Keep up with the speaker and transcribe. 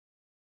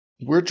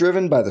We're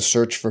driven by the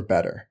search for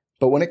better.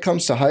 But when it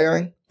comes to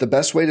hiring, the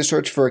best way to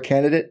search for a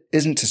candidate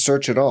isn't to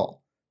search at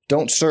all.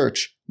 Don't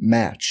search,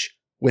 match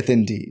with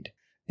Indeed.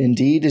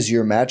 Indeed is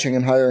your matching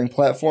and hiring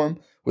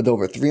platform with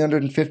over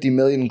 350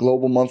 million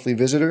global monthly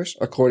visitors,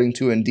 according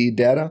to Indeed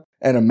data,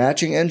 and a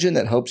matching engine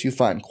that helps you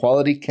find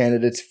quality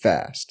candidates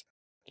fast.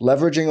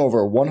 Leveraging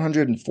over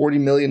 140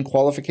 million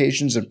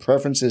qualifications and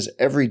preferences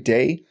every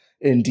day,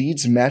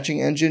 Indeed's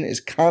matching engine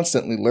is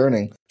constantly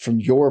learning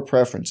from your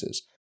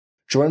preferences.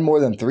 Join more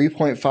than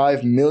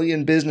 3.5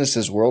 million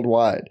businesses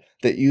worldwide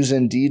that use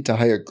Indeed to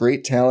hire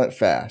great talent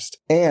fast.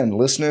 And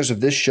listeners of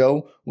this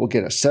show will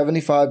get a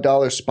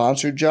 $75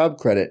 sponsored job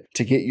credit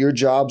to get your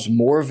jobs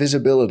more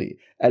visibility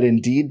at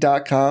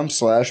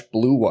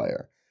Indeed.com/Blue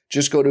Wire.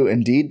 Just go to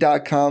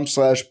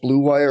Indeed.com/Blue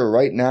Wire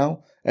right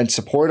now and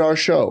support our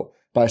show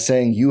by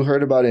saying you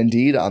heard about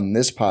Indeed on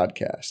this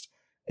podcast.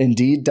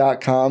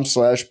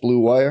 Indeed.com/Blue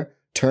Wire.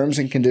 Terms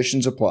and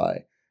conditions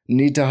apply.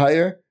 Need to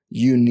hire?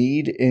 You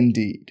need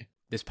Indeed.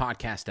 This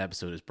podcast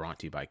episode is brought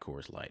to you by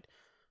Coors Light.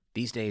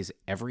 These days,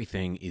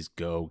 everything is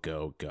go,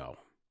 go, go.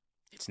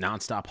 It's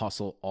nonstop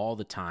hustle all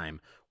the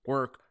time.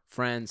 Work,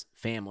 friends,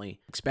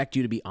 family. Expect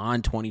you to be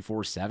on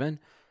 24/7?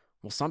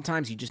 Well,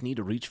 sometimes you just need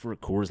to reach for a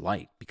Coors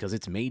Light because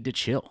it's made to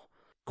chill.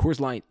 Coors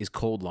Light is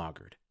cold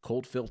lagered,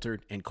 cold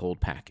filtered, and cold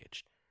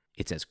packaged.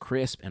 It's as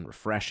crisp and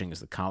refreshing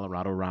as the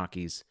Colorado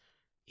Rockies.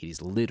 It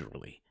is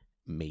literally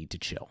made to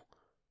chill.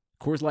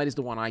 Coors Light is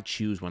the one I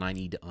choose when I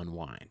need to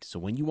unwind. So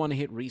when you want to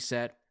hit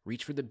reset,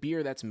 reach for the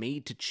beer that's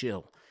made to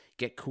chill.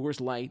 Get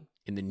Coors Light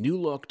in the new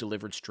look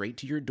delivered straight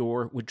to your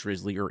door with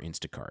Drizzly or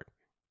Instacart.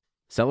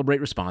 Celebrate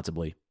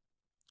responsibly.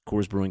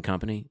 Coors Brewing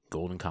Company,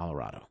 Golden,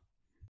 Colorado.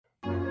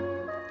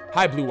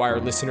 Hi, Blue Wire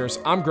listeners.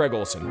 I'm Greg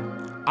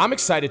Olson. I'm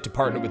excited to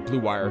partner with Blue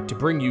Wire to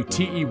bring you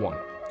TE1,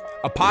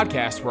 a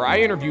podcast where I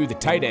interview the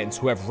tight ends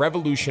who have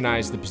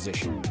revolutionized the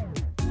position.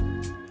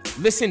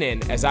 Listen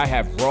in as I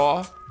have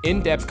raw,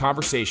 in-depth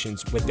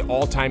conversations with the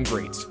all-time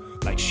greats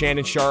like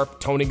Shannon Sharpe,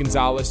 Tony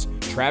Gonzalez,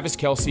 Travis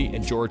Kelce,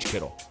 and George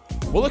Kittle.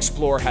 We'll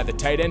explore how the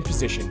tight end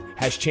position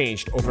has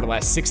changed over the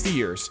last 60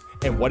 years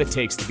and what it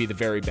takes to be the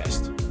very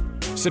best.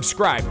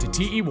 Subscribe to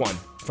TE1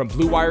 from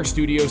Blue Wire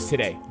Studios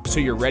today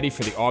so you're ready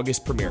for the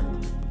August premiere.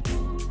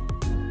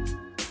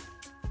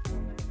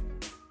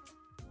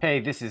 Hey,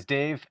 this is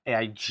Dave.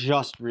 I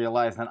just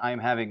realized that I'm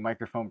having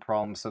microphone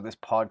problems, so this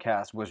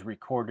podcast was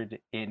recorded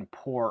in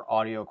poor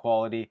audio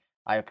quality.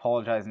 I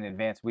apologize in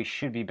advance. We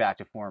should be back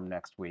to form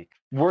next week.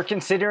 We're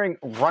considering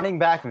running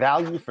back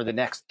value for the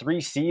next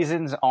 3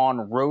 seasons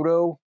on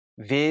Roto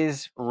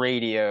Viz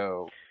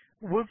Radio.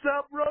 What's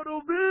up,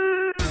 Roto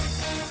Viz?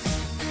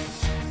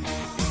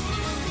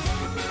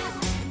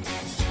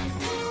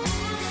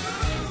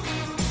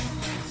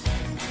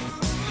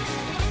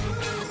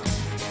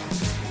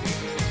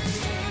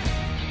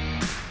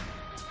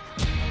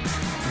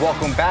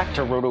 Welcome back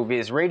to Roto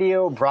Viz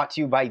Radio, brought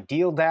to you by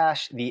Deal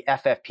Dash, the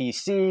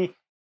FFPC,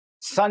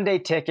 Sunday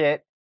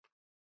Ticket,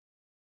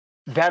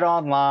 Bet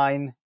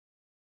Online,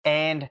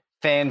 and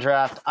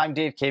FanDraft. I'm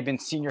Dave Cabin,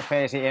 Senior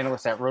Fantasy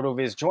Analyst at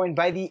RotoViz, joined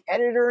by the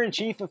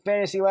Editor-in-Chief of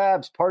Fantasy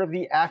Labs, part of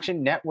the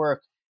Action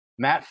Network,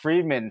 Matt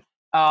Friedman.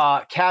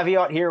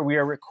 Caveat here, we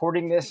are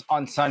recording this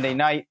on Sunday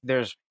night.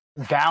 There's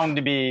bound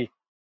to be,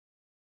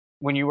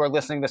 when you are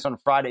listening to this on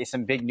Friday,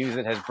 some big news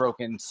that has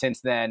broken since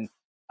then.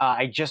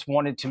 I just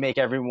wanted to make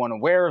everyone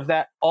aware of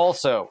that.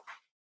 Also,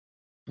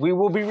 we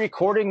will be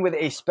recording with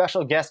a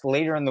special guest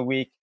later in the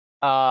week.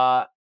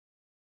 The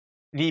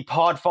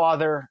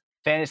Podfather,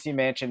 Fantasy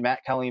Mansion,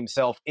 Matt Kelly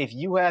himself. If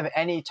you have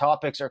any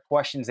topics or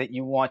questions that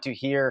you want to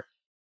hear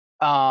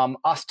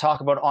us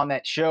talk about on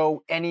that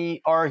show,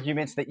 any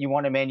arguments that you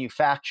want to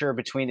manufacture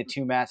between the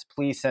two Matts,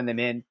 please send them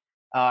in.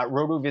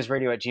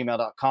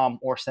 rotovizradio@gmail.com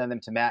or send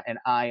them to Matt and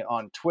I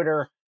on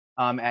Twitter.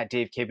 At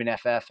Dave Cabin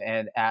FF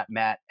and at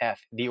Matt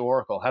F. The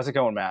Oracle. How's it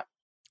going, Matt?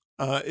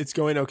 It's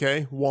going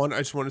okay. One, I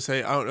just want to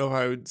say, I don't know if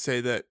I would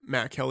say that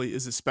Matt Kelly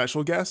is a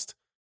special guest.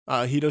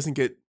 He doesn't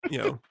get,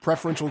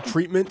 preferential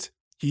treatment.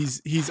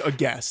 He's a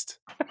guest.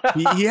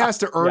 He has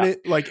to earn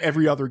it like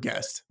every other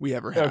guest we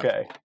ever have.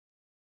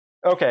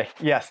 Okay.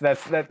 Yes,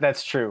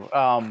 that's true.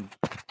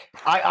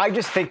 I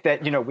just think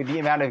that, with the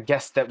amount of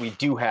guests that we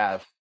do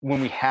have, when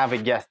we have a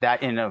guest,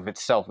 that in and of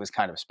itself is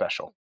kind of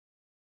special.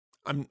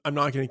 I'm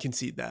not going to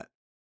concede that.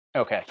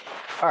 Okay.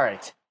 All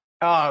right.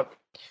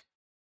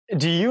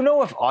 Do you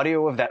know if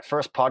audio of that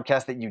first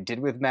podcast that you did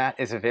with Matt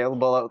is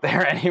available out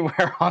there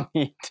anywhere on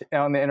the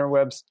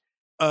interwebs?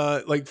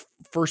 Like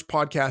first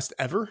podcast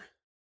ever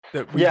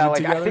that we did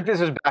together? I think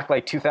this was back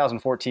like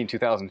 2014,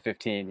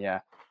 2015. Yeah.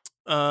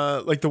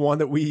 Like the one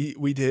that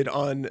we did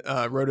on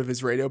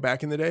RotoViz Radio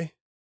back in the day.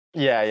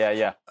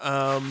 Yeah.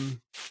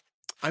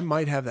 I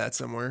might have that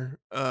somewhere.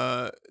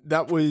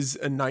 That was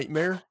a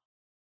nightmare.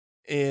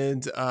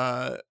 And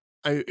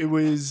it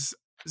was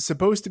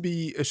supposed to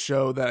be a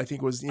show that I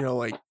think was,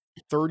 like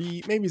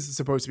 30, maybe it's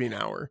supposed to be an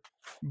hour,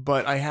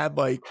 but I had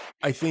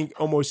I think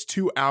almost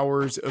 2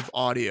 hours of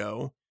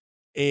audio,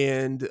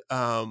 and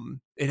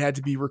it had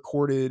to be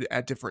recorded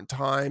at different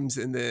times,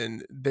 and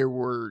then there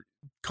were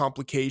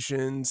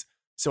complications,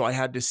 so I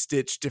had to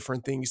stitch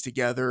different things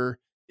together.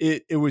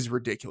 It was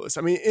ridiculous.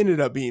 I mean, it ended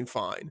up being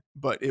fine,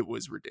 but it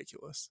was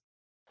ridiculous.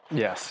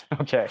 Yes.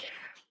 Okay.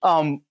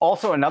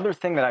 Also, another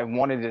thing that I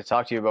wanted to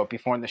talk to you about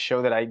before in the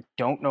show that I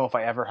don't know if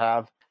I ever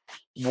have.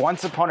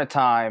 Once upon a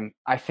time,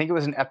 I think it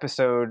was an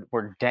episode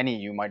where Denny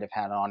you might have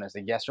had on as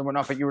a guest or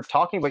whatnot, but you were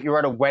talking about you were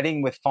at a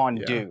wedding with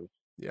fondue.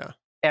 Yeah.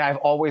 And I've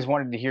always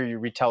wanted to hear you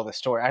retell the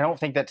story. I don't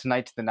think that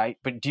tonight's the night,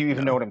 but do you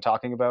even know what I'm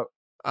talking about?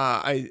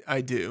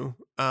 I do.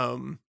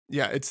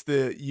 Yeah, it's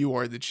the "you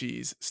are the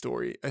cheese"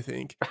 story, I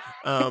think.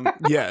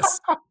 Yes.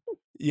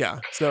 Yeah.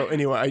 So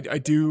anyway, I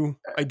do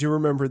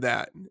remember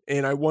that.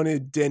 And I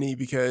wanted Denny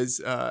because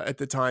at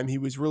the time he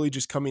was really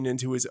just coming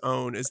into his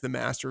own as the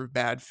master of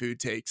bad food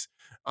takes.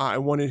 I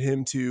wanted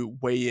him to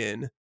weigh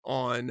in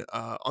on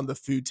the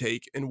food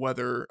take and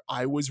whether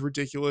I was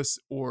ridiculous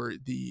or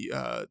the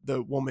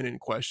woman in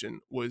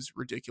question was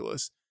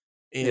ridiculous.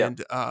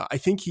 And I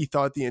think he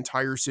thought the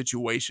entire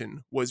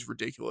situation was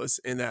ridiculous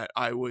and that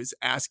I was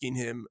asking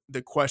him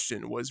the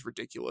question was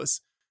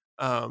ridiculous.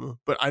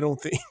 But I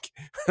don't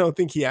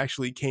think he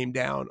actually came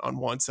down on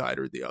one side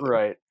or the other.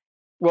 Right.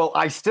 Well,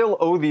 I still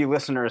owe the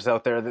listeners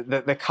out there,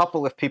 the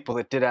couple of people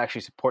that did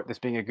actually support this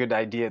being a good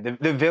idea.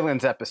 The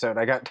villains episode,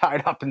 I got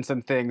tied up in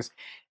some things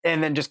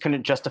and then just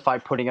couldn't justify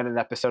putting out an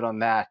episode on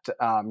that,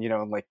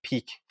 like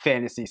peak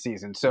fantasy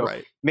season. So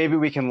maybe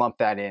we can lump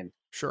that in.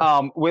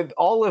 Sure. With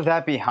all of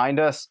that behind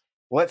us,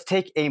 let's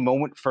take a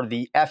moment for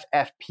the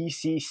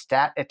FFPC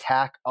stat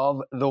attack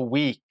of the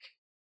week.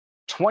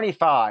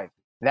 25.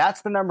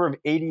 That's the number of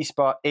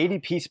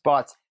ADP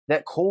spots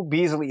that Cole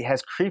Beasley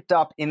has creeped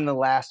up in the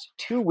last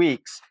 2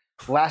 weeks.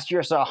 Last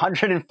year saw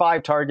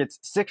 105 targets,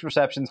 6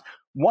 receptions,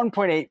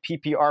 1.8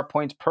 PPR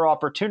points per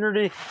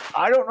opportunity.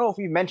 I don't know if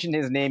we mentioned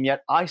his name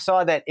yet. I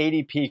saw that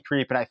ADP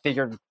creep and I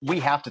figured we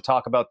have to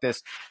talk about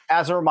this.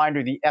 As a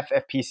reminder, the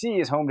FFPC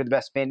is home to the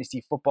best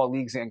fantasy football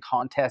leagues and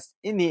contests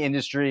in the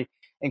industry,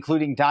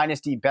 including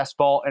Dynasty, Best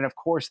Ball, and of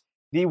course,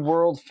 the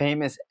world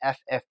famous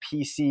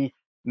FFPC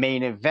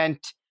main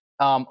event.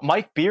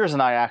 Mike Beers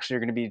and I actually are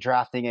going to be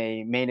drafting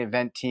a main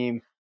event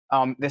team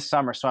this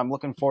summer, so I'm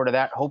looking forward to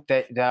that. Hope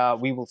that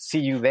we will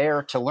see you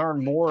there. To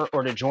learn more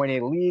or to join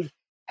a league,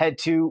 head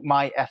to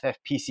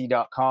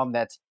myffpc.com.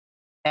 That's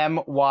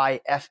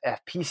myffpc.com.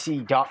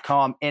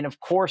 And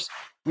of course,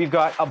 we've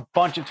got a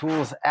bunch of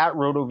tools at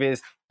RotoViz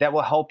that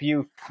will help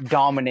you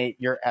dominate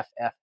your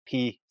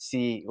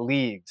FFPC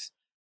leagues.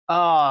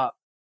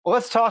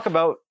 Let's talk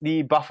about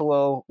the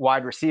Buffalo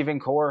wide receiving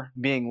core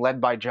being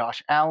led by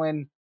Josh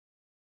Allen.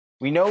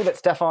 We know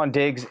that Stephon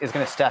Diggs is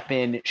going to step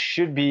in,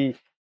 should be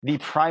the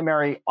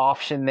primary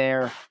option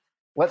there.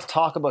 Let's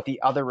talk about the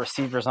other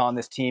receivers on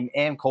this team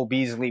and Cole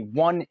Beasley.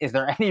 One, is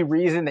there any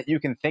reason that you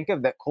can think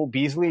of that Cole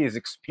Beasley is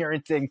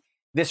experiencing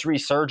this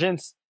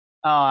resurgence?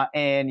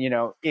 And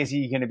is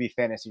he going to be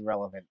fantasy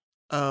relevant?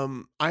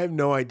 I have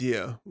no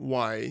idea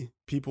why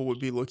people would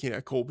be looking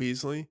at Cole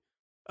Beasley.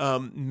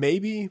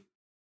 Maybe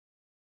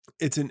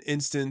it's an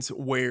instance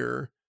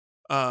where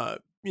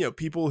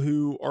people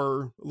who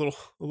are a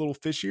little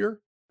fishier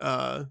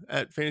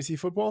at fantasy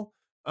football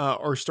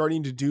are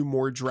starting to do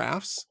more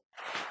drafts.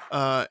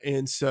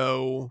 And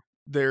so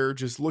they're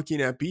just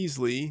looking at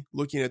Beasley,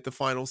 looking at the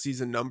final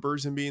season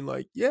numbers and being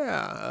like,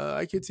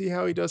 I could see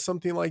how he does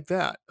something like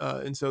that.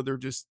 And so they're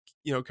just,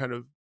 kind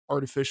of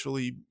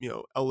artificially,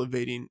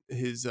 elevating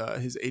his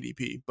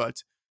ADP.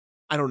 But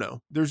I don't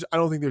know. I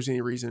don't think there's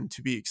any reason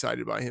to be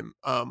excited by him.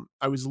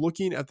 I was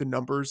looking at the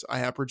numbers I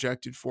have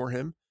projected for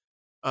him.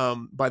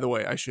 By the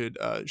way, I should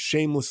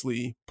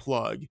shamelessly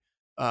plug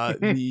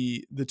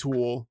the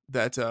tool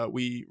that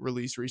we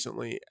released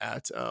recently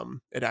at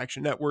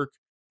Action Network.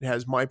 It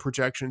has my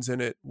projections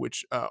in it,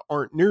 which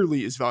aren't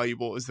nearly as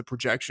valuable as the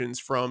projections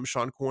from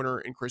Sean Corner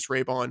and Chris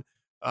Raybon.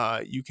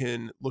 You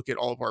can look at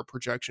all of our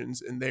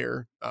projections in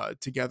there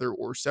together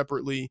or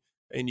separately,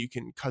 and you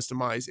can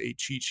customize a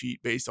cheat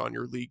sheet based on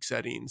your league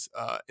settings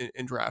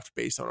and draft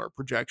based on our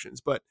projections.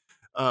 But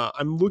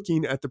I'm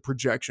looking at the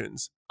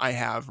projections I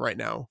have right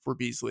now for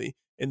Beasley,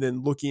 and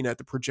then looking at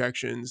the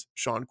projections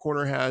Sean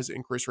Corner has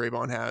and Chris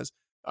Raybon has,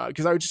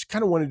 because I just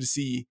kind of wanted to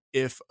see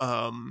if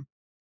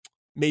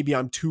maybe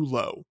I'm too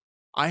low.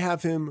 I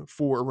have him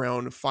for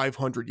around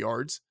 500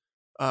 yards.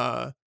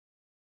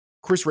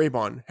 Chris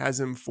Raybon has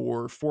him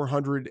for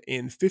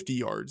 450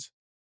 yards,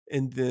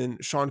 and then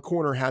Sean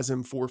Corner has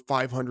him for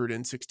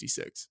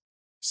 566.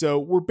 So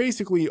we're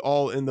basically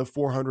all in the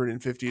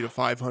 450 to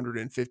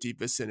 550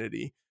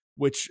 vicinity,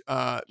 which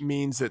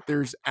means that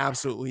there's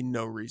absolutely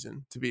no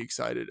reason to be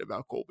excited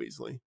about Cole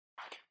Beasley.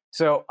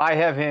 So I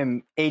have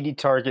him 80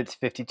 targets,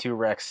 52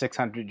 recs,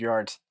 600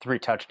 yards, 3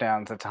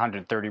 touchdowns. That's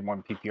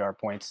 131 PPR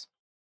points.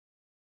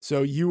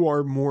 So you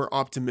are more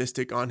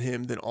optimistic on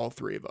him than all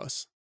three of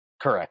us.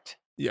 Correct.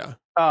 Yeah.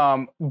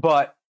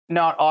 But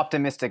not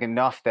optimistic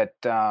enough that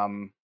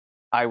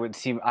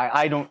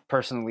I don't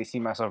personally see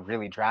myself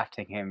really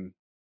drafting him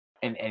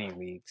in any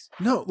leagues.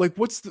 No, like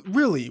what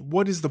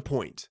is the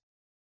point?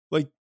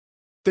 Like,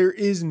 there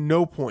is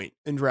no point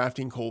in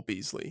drafting Cole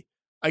Beasley.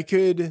 I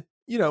could,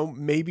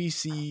 maybe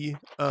see,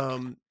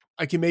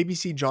 I can maybe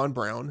see John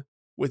Brown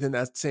within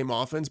that same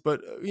offense,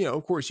 but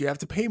of course you have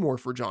to pay more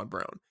for John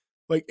Brown.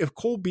 Like if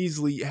Cole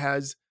Beasley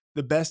has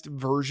the best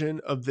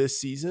version of this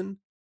season,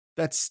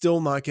 that's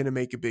still not going to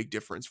make a big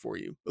difference for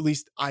you. At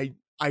least I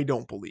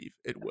don't believe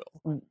it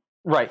will.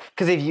 Right.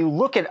 Because if you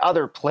look at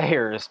other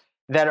players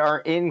that are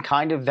in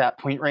kind of that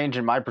point range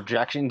in my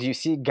projections, you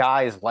see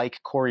guys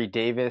like Corey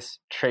Davis,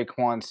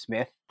 Traquan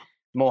Smith,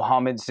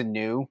 Mohamed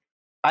Sanu.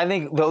 I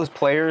think those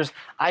players,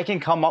 I can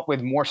come up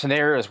with more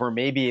scenarios where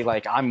maybe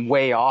like I'm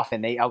way off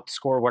and they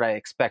outscore what I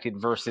expected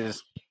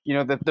versus,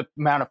 the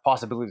amount of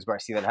possibilities where I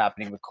see that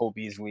happening with Cole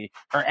Beasley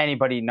or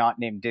anybody not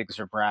named Diggs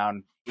or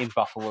Brown in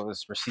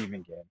Buffalo's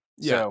receiving game.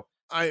 Yeah. So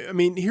I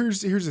mean,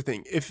 here's the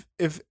thing. If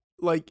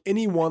like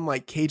anyone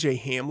like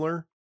KJ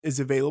Hamler is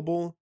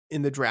available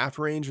in the draft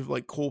range of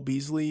like Cole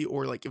Beasley,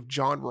 or like if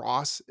John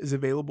Ross is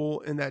available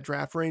in that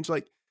draft range,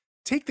 like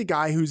take the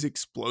guy who's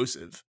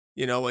explosive,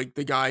 like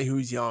the guy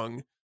who's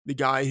young, the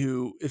guy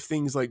who, if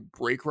things like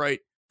break right,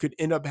 could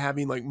end up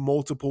having like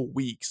multiple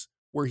weeks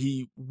where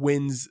he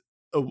wins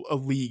a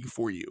league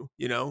for you,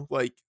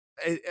 like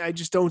I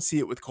just don't see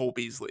it with Cole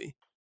Beasley.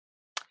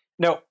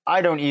 No,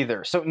 I don't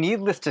either. So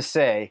needless to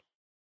say,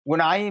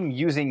 when I am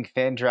using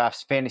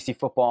FanDraft's fantasy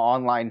football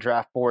online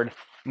draft board,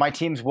 my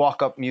team's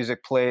walk-up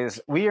music plays,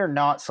 we are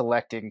not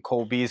selecting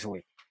Cole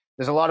Beasley.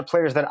 There's a lot of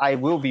players that I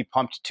will be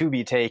pumped to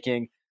be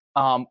taking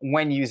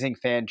when using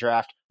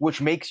FanDraft,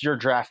 which makes your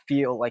draft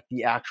feel like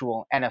the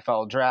actual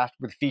NFL draft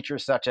with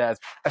features such as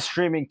a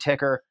streaming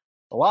ticker,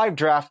 a live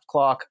draft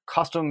clock,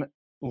 custom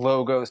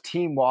logos,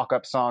 team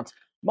walk-up songs,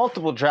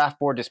 multiple draft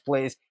board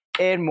displays,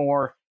 and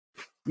more.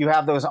 You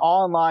have those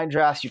online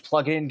drafts, you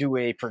plug it into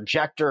a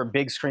projector, a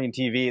big screen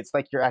TV. It's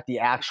like you're at the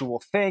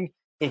actual thing.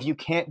 If you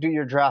can't do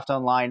your draft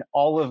online,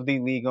 all of the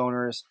league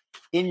owners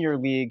in your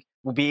league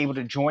will be able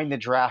to join the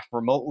draft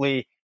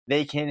remotely.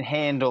 They can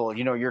handle,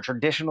 your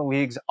traditional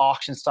leagues,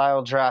 auction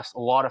style drafts, a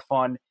lot of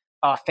fun.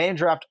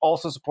 FanDraft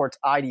also supports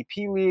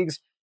IDP leagues,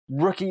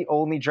 rookie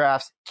only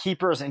drafts,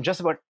 keepers, and just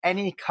about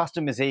any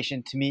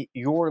customization to meet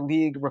your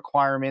league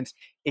requirements.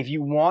 If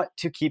you want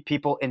to keep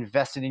people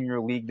invested in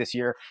your league this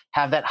year,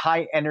 have that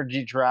high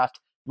energy draft,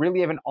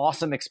 really have an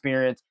awesome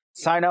experience,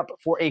 sign up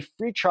for a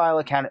free trial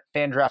account at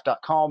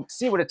fandraft.com,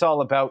 see what it's all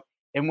about.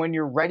 And when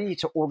you're ready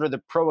to order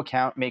the pro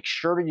account, make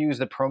sure to use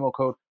the promo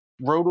code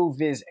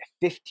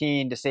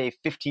RotoViz15 to save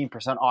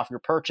 15% off your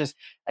purchase.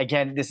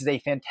 Again, this is a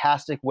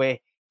fantastic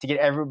way to get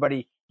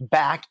everybody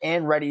back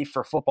and ready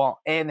for football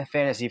and the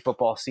fantasy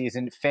football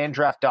season.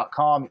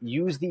 Fandraft.com.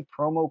 Use the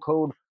promo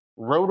code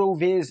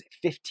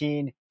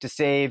RotoViz15 to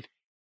save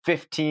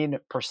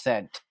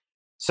 15%.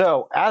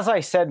 So, as I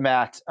said,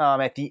 Matt,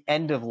 at the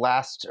end of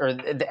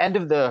the end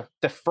of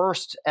the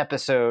first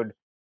episode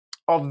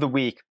of the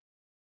week,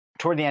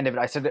 toward the end of it,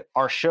 I said that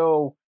our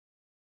show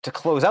to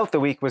close out the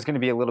week was going to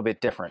be a little bit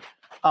different.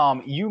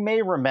 You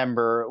may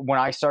remember when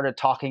I started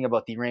talking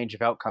about the Range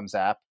of Outcomes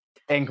app,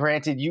 and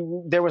granted,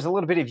 there was a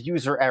little bit of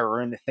user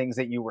error in the things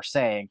that you were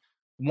saying.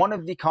 One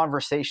of the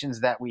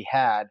conversations that we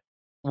had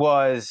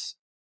was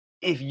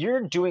if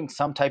you're doing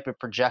some type of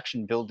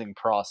projection building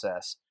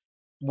process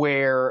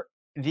where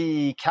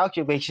the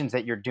calculations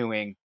that you're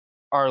doing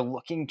are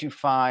looking to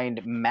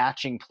find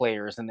matching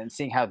players and then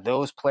seeing how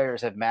those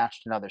players have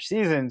matched in other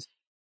seasons,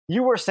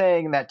 you were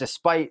saying that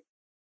despite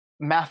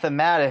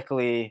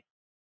mathematically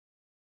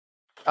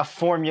a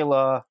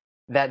formula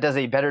that does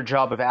a better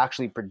job of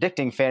actually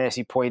predicting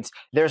fantasy points,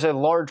 there's a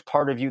large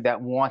part of you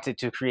that wanted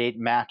to create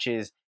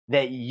matches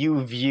that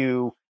you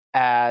view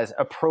as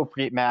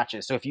appropriate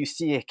matches. So if you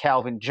see a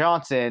Calvin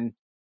Johnson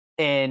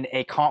in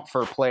a comp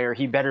for a player,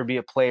 he better be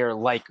a player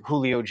like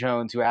Julio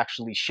Jones who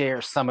actually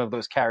shares some of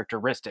those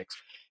characteristics.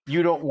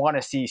 You don't want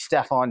to see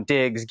Stephon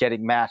Diggs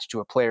getting matched to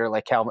a player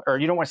like Calvin, or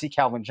you don't want to see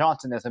Calvin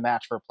Johnson as a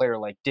match for a player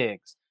like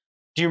Diggs.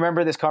 Do you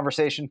remember this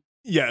conversation?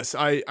 Yes,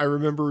 I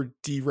remember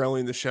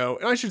derailing the show.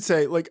 And I should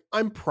say, like,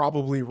 I'm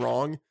probably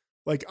wrong.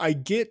 Like, I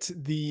get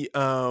the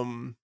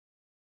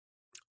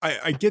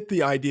I get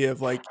the idea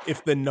of like,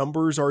 if the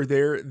numbers are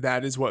there,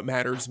 that is what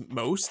matters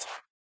most.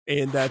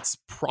 And that's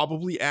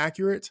probably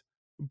accurate.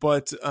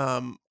 But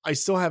I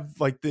still have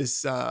like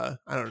this I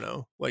don't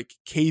know, like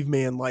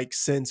caveman like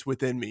sense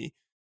within me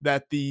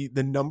that the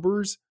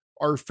numbers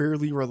are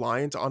fairly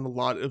reliant on a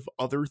lot of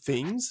other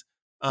things.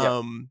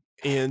 Yep.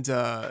 And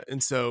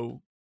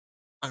so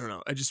I don't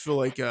know. I just feel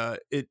like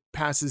it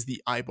passes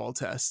the eyeball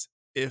test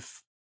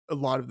if a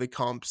lot of the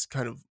comps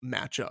kind of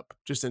match up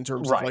just in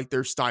terms of like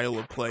their style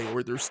of play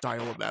or their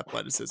style of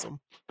athleticism.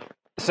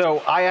 So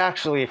I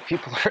actually,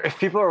 if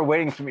people are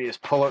waiting for me to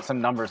just pull out some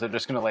numbers, they're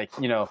just going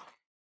to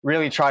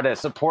really try to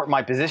support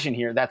my position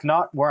here. That's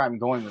not where I'm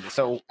going with it.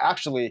 So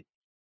actually,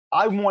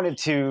 I wanted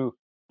to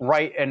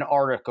write an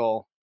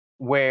article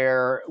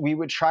where we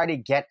would try to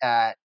get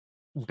at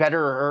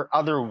better or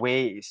other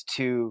ways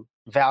to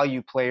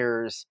value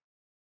players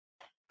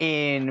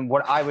in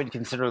what I would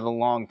consider the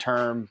long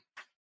term,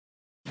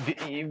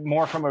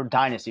 more from a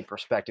dynasty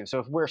perspective. So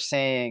if we're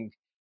saying,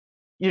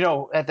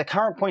 at the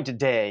current point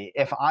today,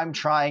 if I'm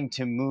trying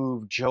to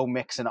move Joe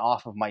Mixon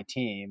off of my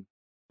team,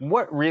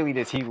 what really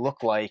does he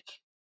look like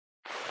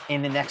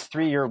in the next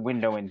 3-year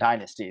window in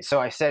Dynasty? So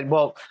I said,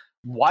 well,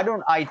 why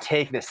don't I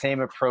take the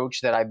same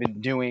approach that I've been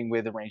doing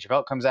with the Range of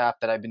Outcomes app,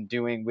 that I've been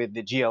doing with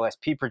the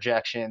GLSP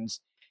projections,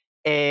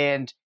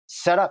 and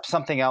set up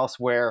something else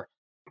where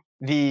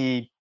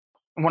when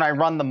I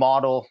run the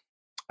model,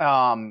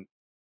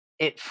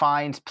 it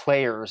finds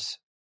players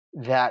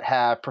that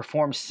have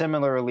performed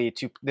similarly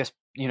to this,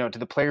 to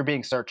the player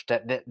being searched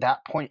at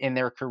that point in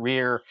their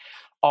career,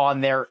 on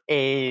their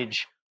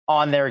age,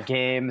 on their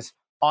games,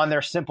 on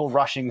their simple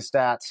rushing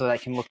stats, so that I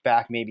can look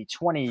back maybe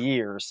 20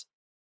 years,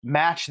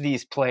 match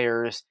these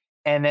players,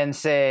 and then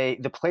say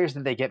the players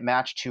that they get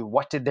matched to,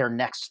 what did their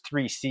next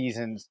 3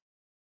 seasons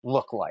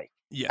look like?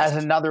 Yes.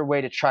 As another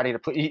way to try to get a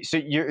play. So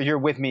you're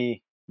with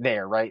me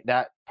there, right?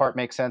 That part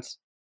makes sense?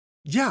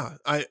 Yeah,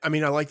 I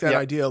mean, I like that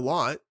idea a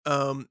lot.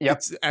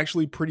 It's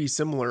actually pretty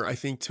similar, I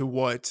think, to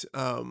what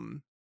I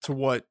mean,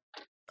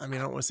 I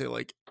don't want to say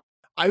like,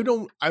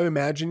 I'm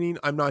imagining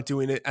I'm not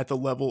doing it at the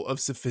level of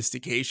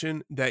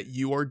sophistication that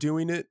you are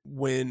doing it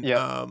when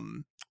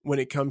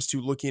it comes to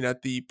looking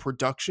at the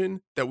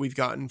production that we've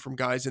gotten from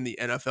guys in the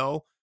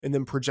NFL and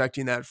then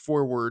projecting that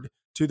forward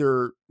to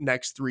their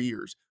next 3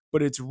 years.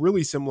 But it's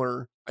really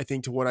similar, I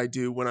think, to what I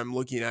do when I'm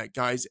looking at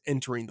guys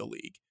entering the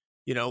league.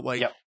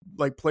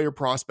 Like player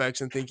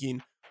prospects, and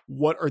thinking,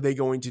 what are they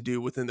going to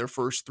do within their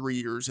first 3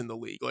 years in the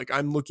league? Like,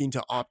 I'm looking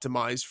to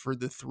optimize for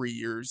the 3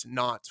 years,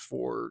 not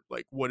for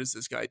like, what does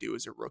this guy do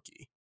as a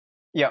rookie?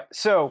 Yeah.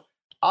 So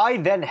I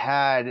then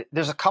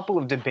there's a couple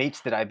of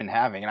debates that I've been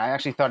having, and I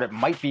actually thought it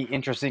might be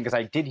interesting because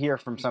I did hear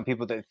from some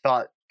people that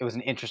thought it was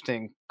an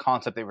interesting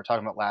concept they were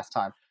talking about last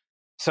time.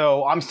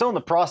 So I'm still in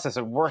the process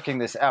of working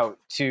this out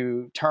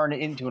to turn it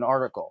into an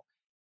article.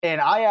 And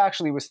I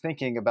actually was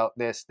thinking about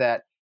this,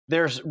 that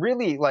there's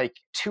really like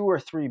 2 or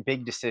 3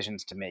 big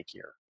decisions to make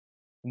here.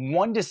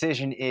 One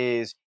decision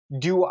is,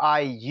 do I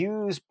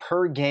use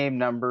per game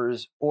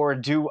numbers or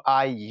do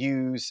I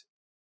use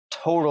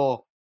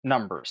total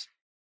numbers?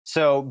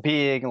 So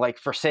being like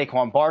for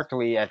Saquon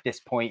Barkley at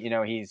this point,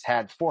 he's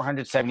had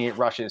 478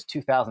 rushes,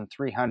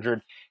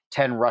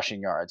 2,310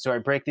 rushing yards. So I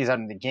break these out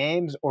into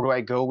games, or do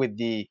I go with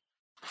the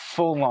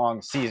full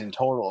long season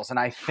totals? And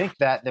I think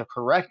that the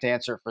correct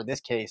answer for this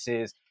case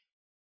is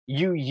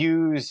you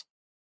use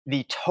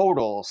the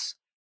totals,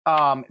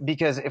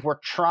 because if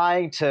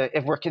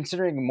we're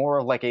considering more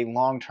of like a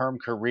long-term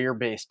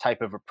career-based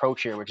type of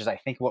approach here, which is I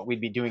think what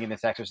we'd be doing in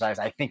this exercise,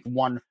 I think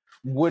one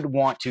would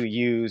want to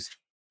use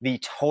the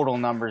total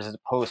numbers as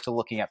opposed to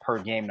looking at per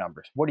game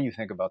numbers. What do you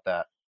think about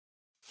that?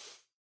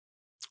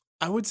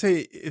 I would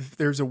say if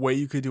there's a way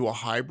you could do a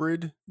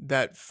hybrid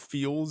that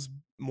feels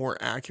more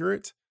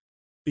accurate,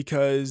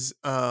 because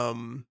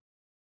while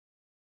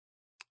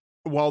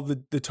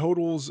the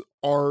totals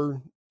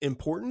are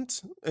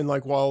important, and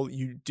like while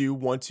you do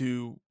want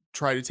to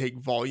try to take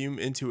volume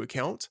into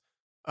account,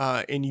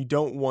 and you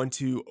don't want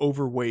to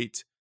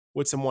overweight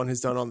what someone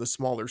has done on the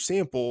smaller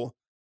sample,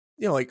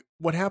 like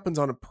what happens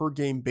on a per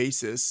game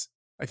basis,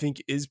 I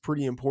think is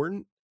pretty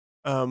important.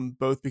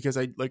 Both because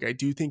I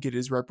do think it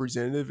is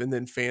representative, and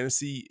then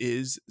fantasy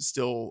is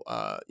still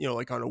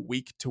like on a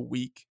week to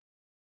week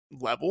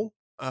level.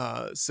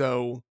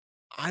 So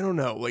I don't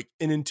know, like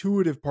an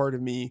intuitive part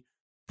of me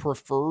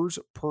prefers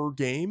per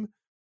game,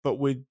 but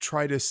would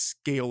try to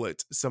scale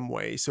it some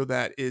way so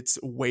that it's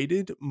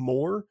weighted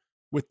more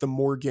with the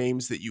more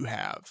games that you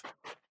have.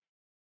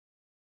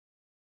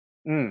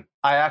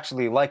 I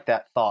actually like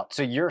that thought.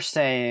 So you're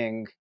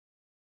saying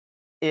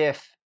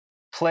if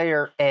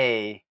player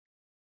A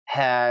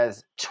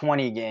has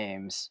 20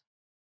 games,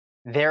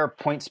 their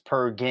points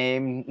per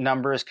game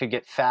numbers could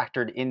get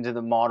factored into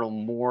the model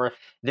more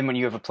than when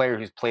you have a player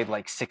who's played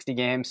like 60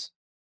 games?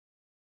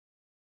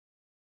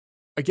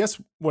 I guess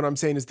what I'm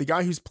saying is the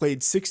guy who's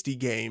played 60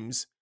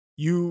 games,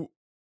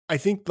 I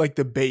think like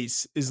the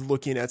base is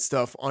looking at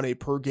stuff on a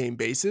per game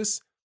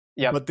basis.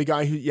 Yeah. But the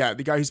guy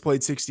who's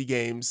played 60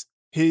 games,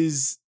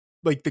 his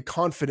like the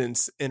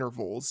confidence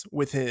intervals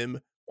with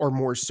him are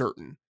more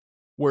certain,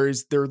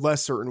 whereas they're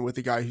less certain with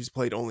the guy who's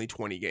played only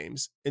 20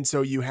 games. And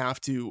so you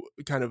have to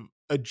kind of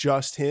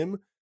adjust him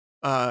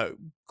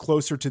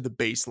closer to the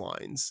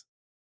baselines.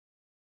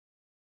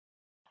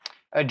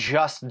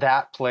 Adjust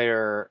that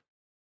player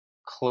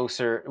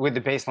closer, with the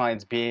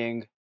baselines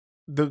being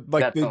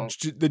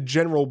the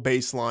general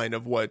baseline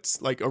of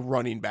what's like a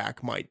running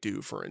back might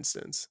do, for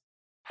instance.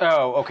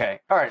 Oh, okay.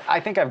 All right.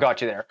 I think I've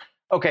got you there.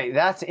 Okay,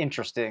 that's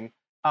interesting.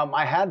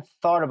 I had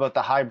thought about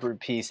the hybrid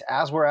piece.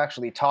 As we're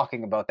actually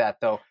talking about that,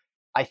 though,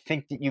 I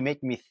think that you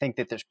make me think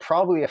that there's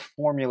probably a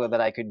formula that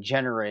I could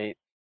generate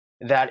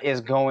that is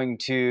going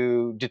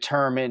to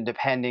determine,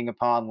 depending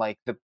upon like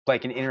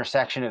an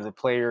intersection of the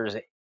player's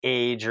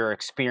age or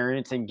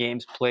experience in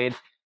games played,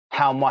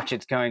 how much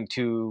it's going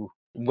to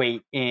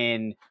weight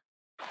in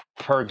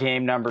per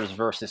game numbers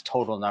versus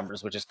total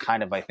numbers, which is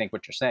kind of, I think,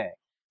 what you're saying.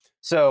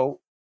 So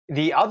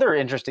the other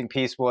interesting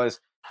piece was,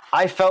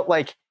 I felt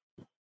like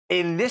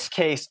in this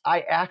case,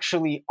 I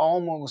actually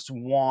almost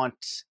want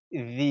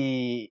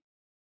the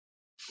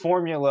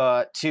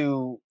formula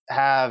to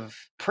have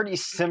pretty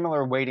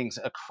similar weightings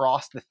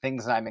across the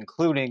things that I'm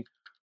including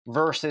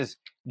versus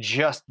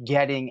just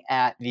getting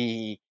at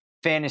the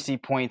fantasy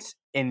points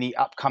in the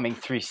upcoming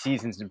 3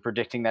 seasons and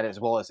predicting that as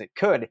well as it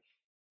could.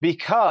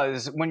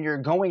 Because when you're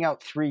going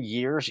out 3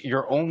 years,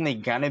 you're only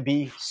going to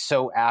be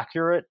so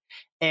accurate.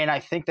 And I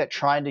think that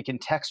trying to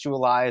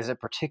contextualize a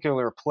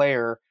particular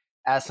player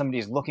as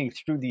somebody's looking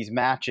through these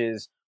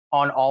matches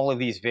on all of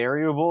these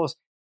variables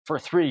for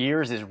 3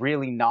 years is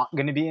really not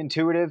going to be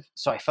intuitive.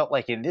 So I felt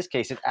like in this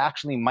case, it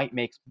actually might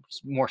make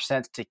more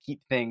sense to keep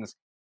things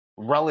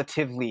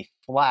relatively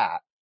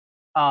flat.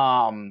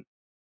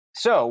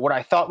 So what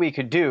I thought we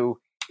could do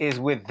is,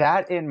 with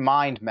that in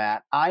mind,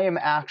 Matt, I am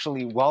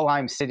actually, while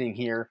I'm sitting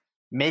here,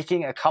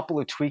 making a couple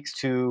of tweaks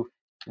to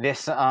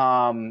this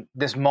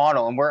this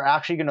model, and we're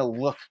actually going to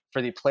look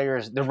for the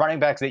players, the running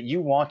backs that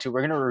you want to. We're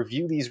going to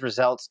review these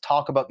results,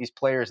 talk about these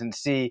players, and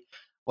see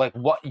like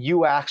what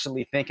you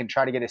actually think, and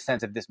try to get a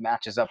sense if this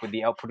matches up with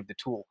the output of the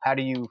tool. How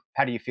do you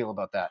feel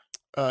about that?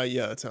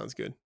 Yeah, that sounds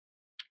good.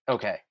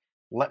 Okay,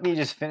 let me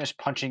just finish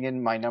punching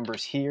in my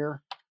numbers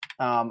here.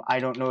 I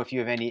don't know if you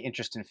have any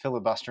interest in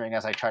filibustering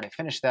as I try to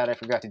finish that. I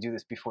forgot to do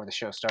this before the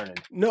show started.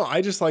 No,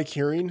 I just like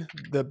hearing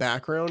the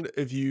background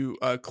of you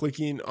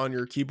clicking on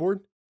your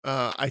keyboard.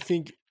 I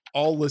think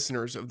all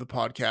listeners of the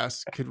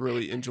podcast could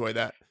really enjoy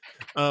that.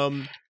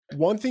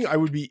 One thing I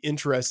would be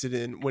interested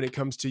in when it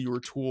comes to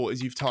your tool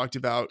is you've talked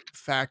about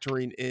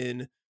factoring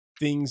in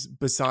things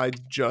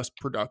besides just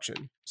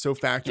production. So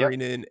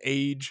factoring in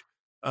age.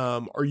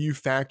 Are you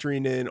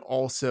factoring in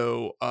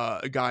also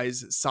a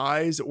guy's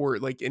size or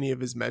like any of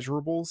his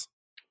measurables?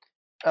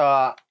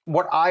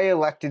 What I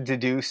elected to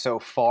do so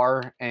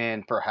far,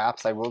 and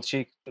perhaps I will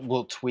tweak,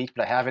 but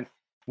I haven't.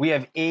 We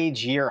have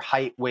age, year,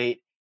 height,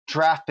 weight,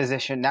 draft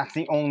position. That's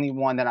the only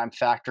one that I'm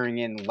factoring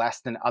in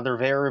less than other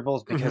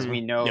variables because we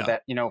know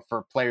that,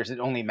 for players, it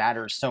only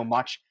matters so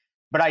much.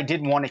 But I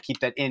did want to keep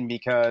that in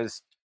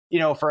because,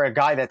 for a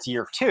guy that's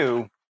year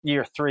 2,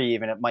 year 3,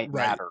 even, it might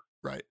matter.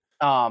 Right.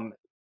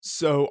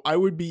 So I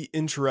would be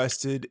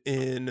interested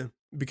in,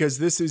 because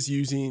this is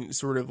using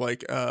sort of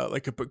like a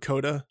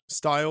Pacoda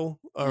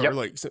style,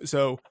 or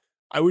so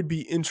I would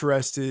be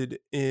interested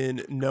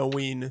in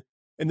knowing,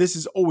 and this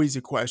is always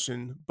a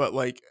question, but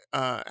like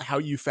how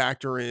you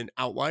factor in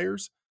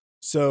outliers.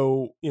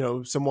 So,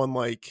 someone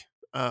like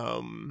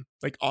Austin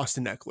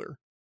Eckler,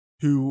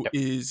 who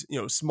is,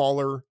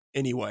 smaller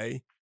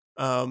anyway,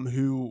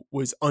 who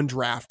was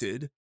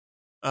undrafted,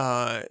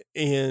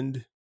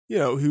 and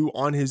who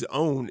on his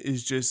own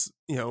is just,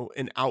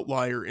 an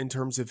outlier in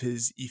terms of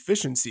his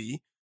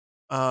efficiency.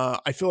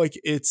 I feel like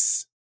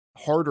it's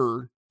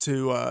harder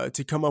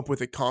to come up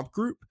with a comp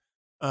group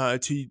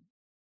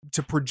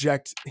to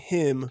project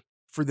him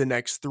for the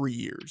next 3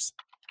 years.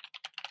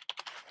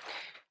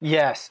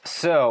 Yes,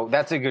 so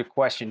that's a good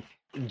question.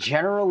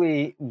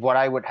 Generally, what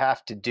I would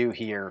have to do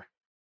here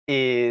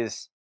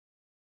is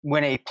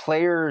when a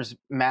player's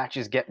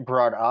matches get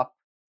brought up,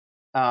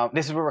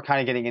 this is where we're kind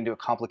of getting into a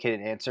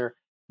complicated answer,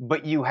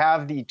 but you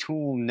have the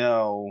tool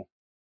know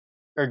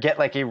or get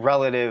like a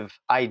relative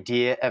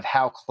idea of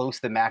how close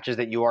the matches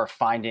that you are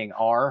finding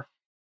are.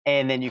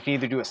 And then you can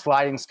either do a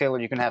sliding scale or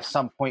you can have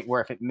some point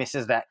where if it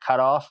misses that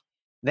cutoff,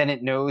 then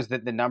it knows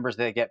that the numbers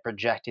that get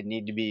projected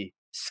need to be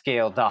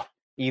scaled up,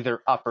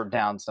 either up or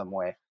down some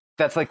way.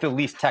 That's like the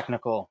least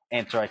technical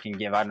answer I can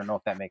give. I don't know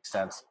if that makes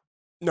sense.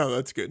 No,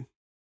 that's good.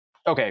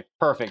 Okay,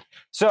 perfect.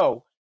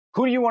 So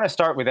who do you want to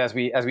start with as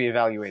we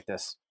evaluate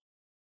this?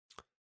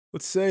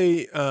 Let's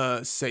say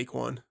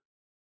Saquon.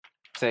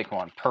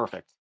 Saquon,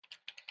 perfect.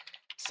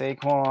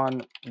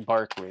 Saquon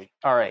Barkley.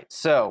 All right,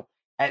 so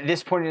at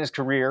this point in his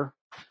career,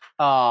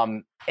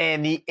 and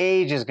the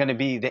age is going to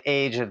be the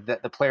age of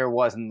that the player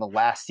was in the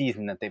last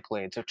season that they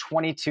played. So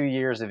 22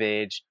 years of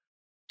age,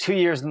 2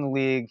 years in the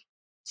league,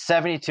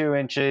 72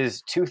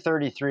 inches,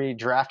 233,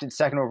 drafted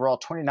second overall,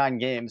 29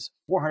 games,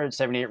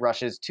 478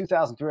 rushes,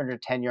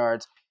 2,310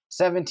 yards,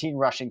 17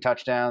 rushing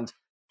touchdowns.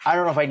 I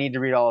don't know if I need to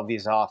read all of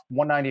these off.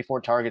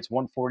 194 targets,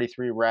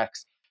 143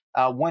 recs,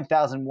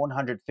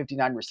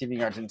 1,159 receiving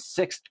yards, and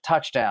 6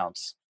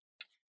 touchdowns.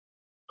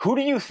 Who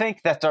do you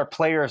think that are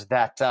players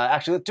that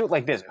actually, let's do it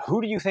like this.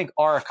 Who do you think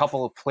are a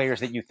couple of players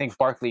that you think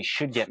Barkley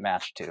should get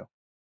matched to?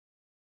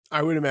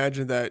 I would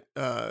imagine that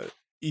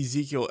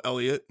Ezekiel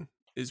Elliott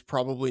is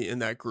probably in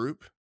that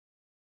group.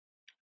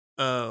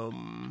 I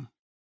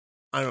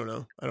don't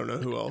know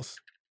who else,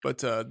 but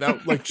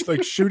that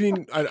like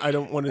shooting. I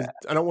don't want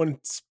to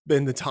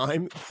spend the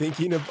time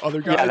thinking of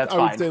other guys. Yeah, I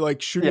would say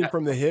like shooting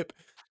from the hip.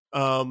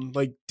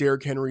 Like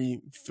Derrick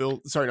Henry.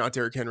 Not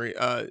Derrick Henry.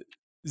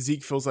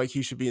 Zeke feels like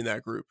he should be in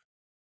that group.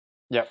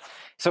 Yep.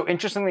 So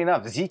interestingly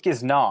enough, Zeke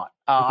is not.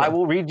 I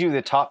will read you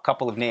the top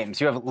couple of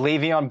names. You have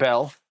Le'Veon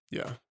Bell.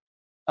 Yeah.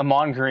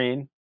 Amon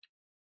Green,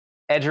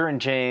 Edgerrin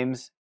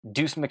James,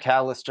 Deuce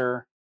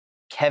McAllister,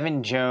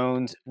 Kevin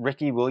Jones,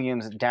 Ricky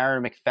Williams,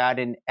 Darren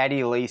McFadden,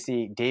 Eddie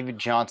Lacy, David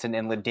Johnson,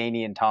 and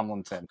LaDainian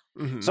Tomlinson.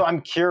 Mm-hmm. So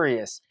I'm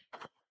curious,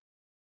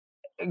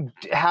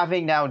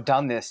 having now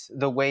done this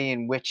the way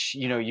in which,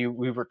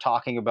 we were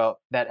talking about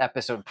that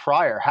episode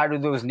prior, how do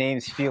those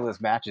names feel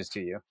as matches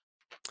to you?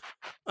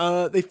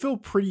 They feel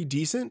pretty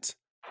decent.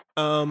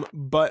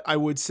 But I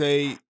would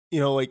say,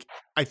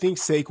 I think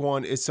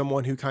Saquon is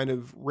someone who kind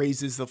of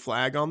raises the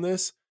flag on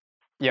this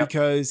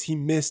because he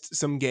missed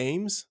some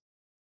games,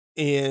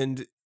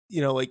 and,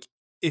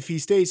 if he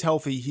stays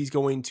healthy, he's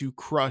going to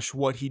crush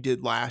what he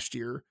did last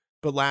year.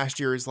 But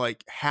last year is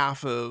like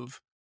half of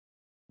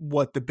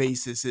what the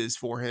basis is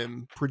for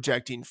him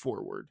projecting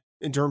forward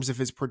in terms of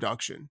his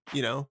production,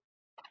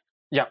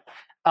 Yeah.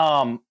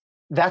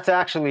 That's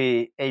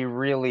actually a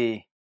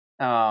really,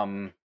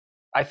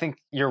 I think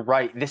you're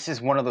right. This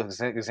is one of those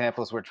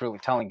examples where it's really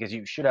telling, because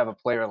you should have a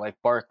player like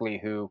Barkley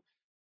who,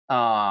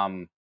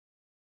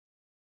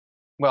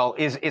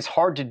 is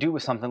hard to do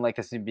with something like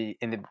this to be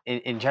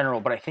in general.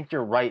 But I think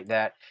you're right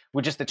that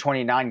with just the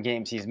 29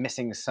 games, he's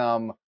missing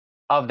some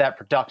of that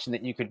production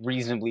that you could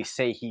reasonably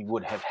say he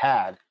would have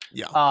had.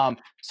 Yeah.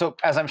 So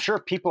as I'm sure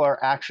people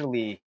are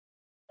actually,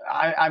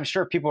 I'm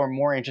sure people are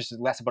more interested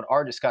less about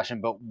our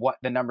discussion, but what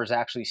the numbers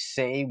actually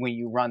say when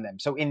you run them.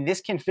 So in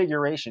this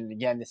configuration,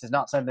 again, this is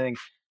not something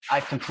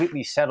I've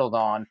completely settled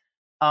on.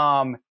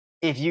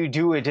 If you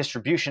do a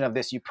distribution of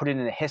this, you put it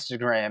in a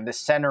histogram, the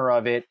center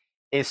of it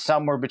is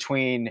somewhere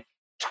between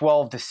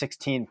 12 to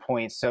 16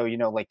 points. So,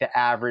 like the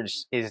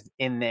average is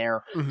in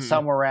there,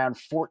 somewhere around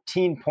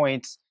 14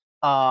 points.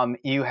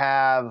 You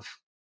have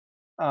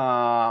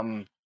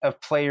of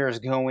players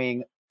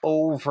going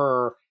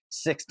over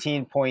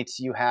 16 points,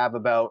 you have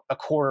about a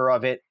quarter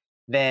of it.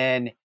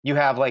 Then you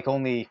have like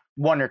only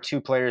 1 or 2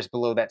 players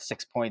below that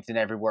 6 points, and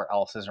everywhere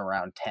else is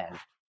around 10.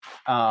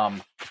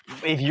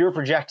 If you're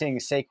projecting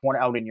Saquon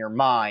out in your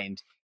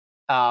mind,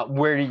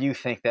 where do you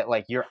think that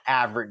like your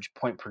average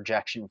point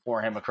projection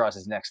for him across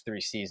his next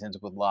 3 seasons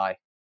would lie?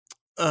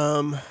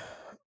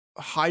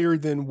 Higher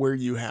than where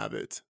you have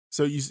it.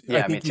 So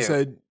I think you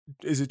said,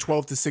 is it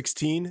 12 to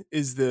 16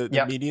 is the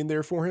median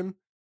there for him?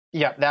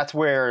 Yeah, that's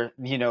where,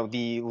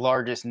 the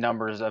largest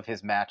numbers of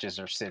his matches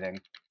are sitting.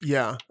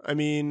 Yeah, I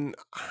mean,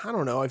 I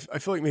don't know. I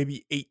feel like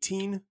maybe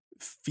 18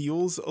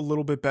 feels a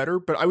little bit better,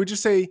 but I would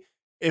just say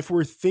if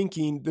we're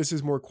thinking, this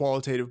is more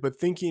qualitative, but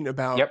thinking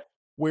about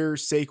where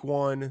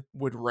Saquon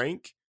would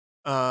rank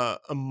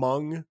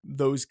among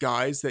those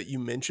guys that you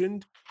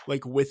mentioned,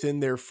 like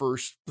within their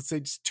first, let's say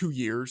just 2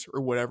 years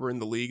or whatever in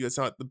the league. That's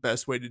not the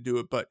best way to do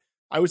it, but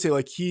I would say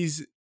like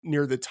he's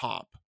near the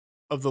top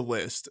of the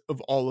list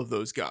of all of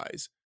those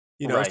guys.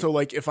 So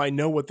like if I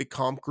know what the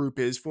comp group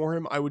is for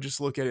him, I would just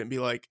look at it and be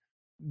like,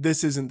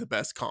 this isn't the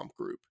best comp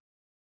group.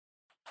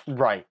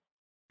 Right.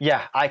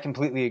 Yeah, I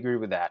completely agree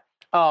with that.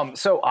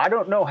 So I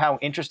don't know how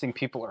interesting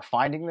people are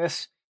finding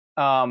this.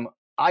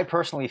 I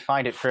personally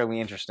find it fairly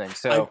interesting.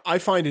 So I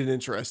find it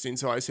interesting.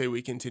 So I say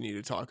we continue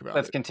to talk about it.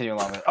 Let's continue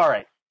along with it. All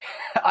right.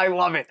 I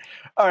love it.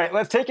 All right,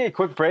 let's take a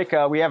quick break.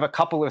 We have a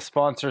couple of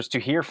sponsors to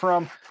hear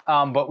from,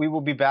 but we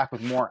will be back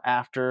with more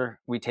after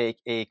we take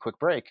a quick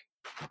break.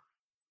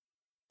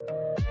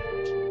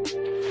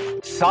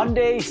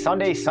 Sundays.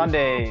 Sundays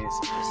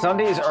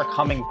are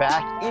coming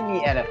back in the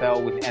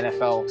NFL with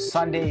NFL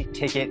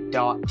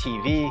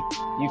SundayTicket.tv.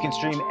 You can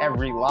stream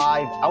every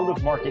live,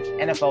 out-of-market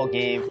NFL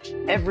game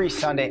every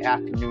Sunday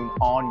afternoon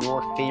on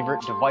your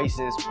favorite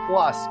devices,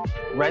 plus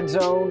Red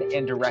Zone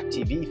and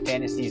DirecTV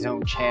Fantasy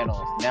Zone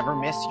channels. Never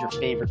miss your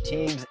favorite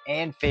teams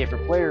and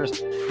favorite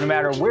players. No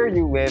matter where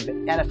you live,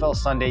 NFL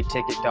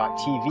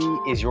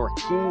SundayTicket.tv is your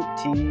key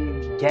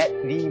to get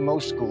the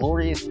most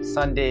glorious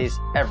Sundays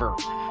ever.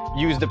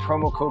 Use the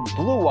promo code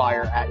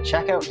BLUEWIRE at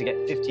checkout to get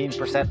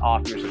 15%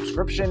 off your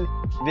subscription.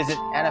 Visit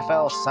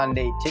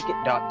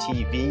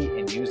NFLSundayTicket.tv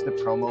and use the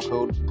promo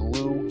code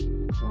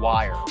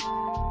BLUEWIRE.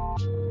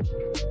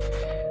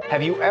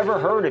 Have you ever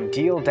heard of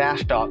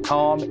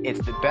DealDash.com?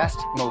 It's the best,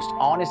 most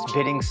honest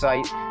bidding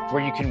site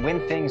where you can win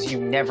things you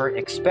never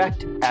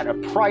expect at a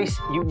price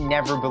you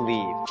never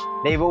believe.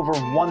 They have over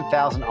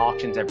 1,000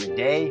 auctions every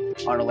day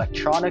on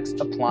electronics,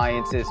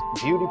 appliances,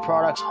 beauty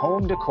products,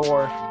 home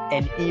decor,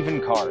 and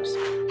even cars.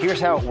 Here's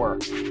how it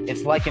works.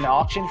 It's like an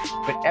auction,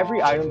 but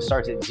every item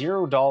starts at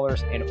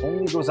 $0 and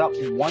only goes up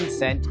 1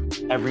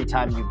 cent every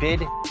time you bid.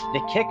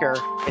 The kicker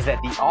is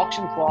that the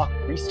auction clock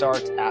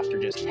restarts after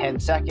just 10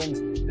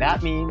 seconds.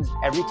 That means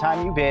every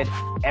time you bid,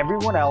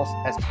 everyone else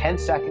has 10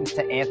 seconds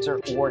to answer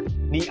or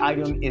the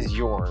item is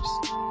yours.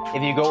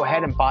 If you go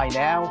ahead and buy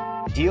now,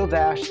 Deal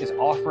Dash is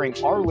offering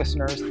our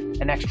listeners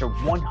an extra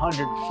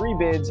 100 free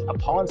bids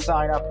upon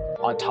sign up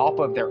on top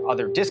of their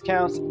other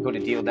discounts. Go to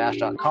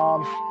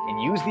DealDash.com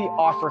and use the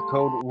offer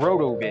code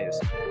RotoViz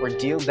or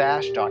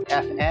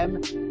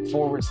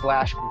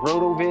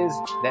DealDash.fm/RotoViz.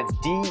 That's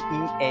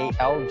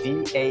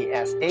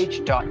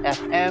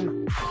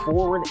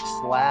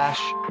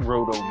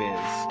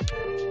DealDash.fm/RotoViz.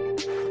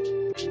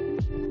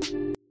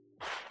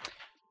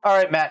 All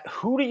right, Matt,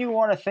 who do you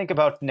want to think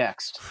about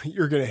next?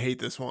 You're going to hate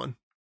this one.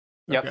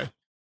 Yep. Okay.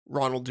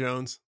 Ronald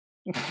Jones.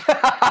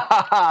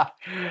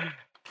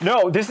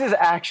 No, this is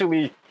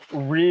actually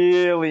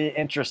really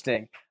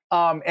interesting.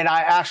 And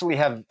I actually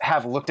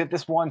have looked at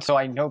this one, so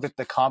I know that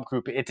the comp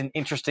group, it's an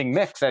interesting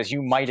mix, as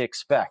you might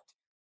expect.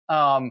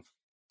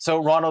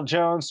 So Ronald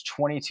Jones,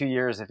 22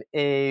 years of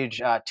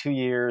age, 2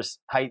 years,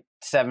 height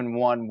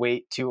 7'1",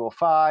 weight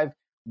 205,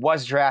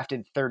 was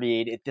drafted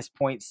 38 at this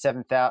point,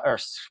 7,000, or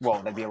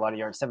well, that'd be a lot of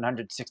yards,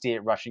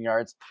 768 rushing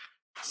yards,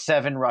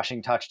 7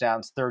 rushing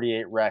touchdowns,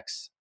 38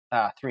 recs,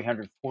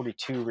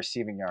 342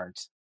 receiving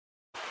yards.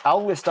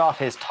 I'll list off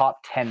his top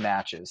 10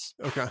 matches.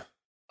 Okay.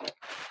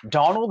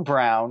 Donald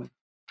Brown,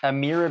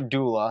 Amir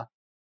Abdullah,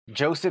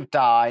 Joseph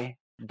Dye,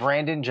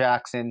 Brandon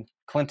Jackson,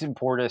 Clinton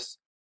Portis,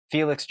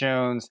 Felix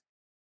Jones,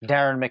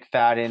 Darren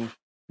McFadden,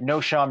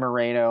 Noshawn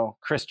Moreno,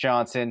 Chris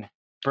Johnson,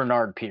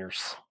 Bernard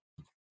Pierce.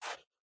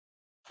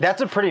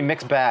 That's a pretty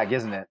mixed bag,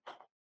 isn't it?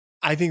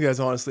 I think that's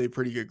honestly a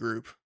pretty good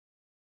group.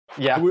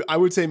 Yeah. I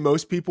would say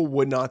most people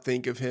would not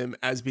think of him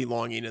as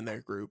belonging in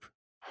that group.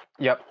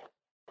 Yep.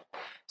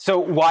 So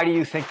why do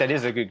you think that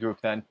is a good group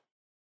then?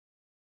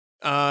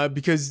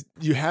 Because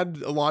you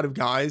had a lot of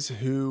guys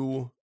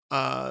who,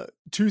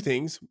 two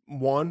things.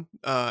 One,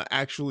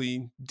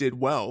 actually did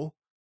well,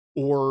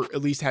 or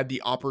at least had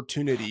the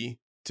opportunity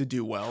to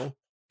do well.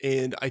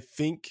 And I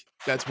think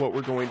that's what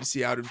we're going to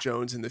see out of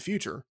Jones in the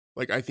future.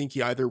 Like, I think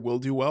he either will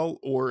do well,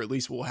 or at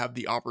least will have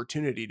the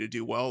opportunity to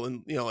do well.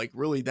 And, like,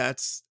 really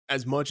that's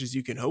as much as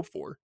you can hope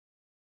for.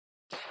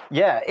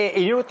 Yeah.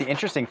 You know what the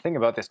interesting thing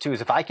about this too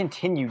is if I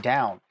continue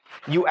down,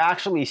 you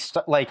actually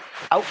like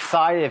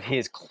outside of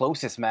his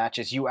closest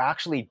matches, you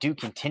actually do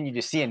continue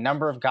to see a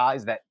number of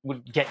guys that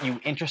would get you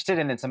interested,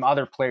 and then some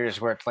other players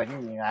where it's like,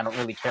 I don't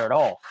really care at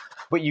all.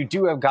 But you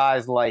do have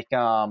guys like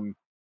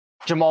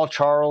Jamal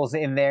Charles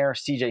in there,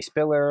 CJ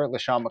Spiller,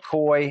 LaShawn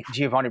McCoy,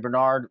 Giovanni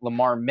Bernard,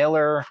 Lamar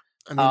Miller.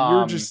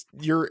 I mean,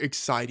 you're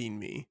exciting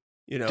me.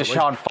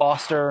 Deshaun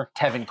Foster,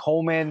 Tevin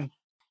Coleman.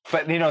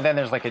 But, then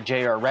there's like a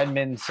J.R.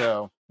 Redmond.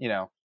 So,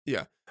 Yeah.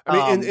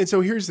 I mean, and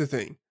so here's the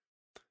thing.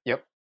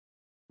 Yep.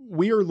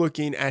 We are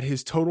looking at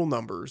his total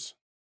numbers.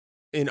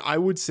 And I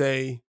would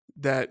say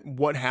that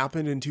what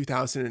happened in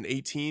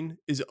 2018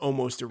 is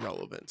almost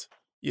irrelevant.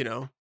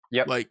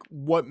 Yep. Like,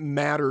 what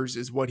matters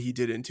is what he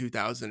did in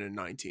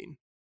 2019.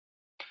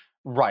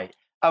 Right.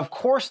 Of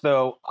course,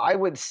 though, I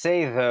would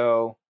say,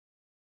 though,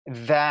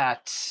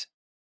 that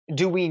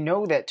do we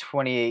know that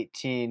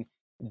 2018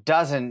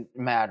 doesn't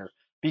matter?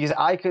 Because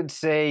I could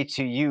say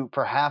to you,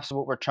 perhaps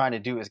what we're trying to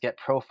do is get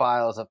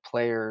profiles of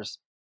players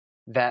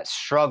that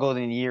struggled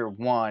in year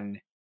one,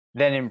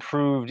 then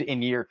improved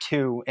in year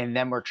two, and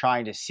then we're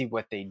trying to see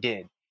what they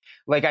did.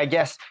 Like, I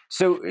guess,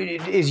 so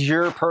is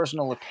your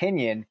personal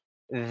opinion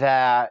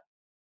that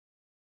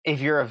if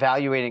you're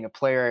evaluating a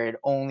player, it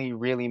only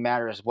really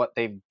matters what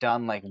they've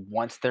done, like,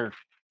 once their,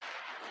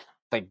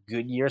 like,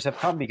 good years have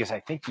come? Because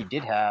I think he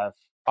did have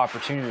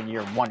opportunity in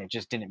year one. It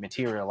just didn't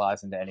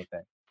materialize into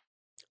anything.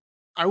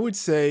 I would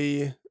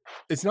say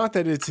it's not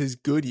that it's his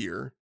good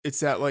year. It's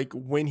that, like,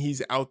 when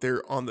he's out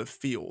there on the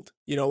field,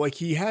 like,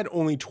 he had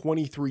only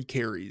 23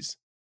 carries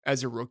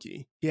as a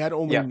rookie. He had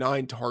only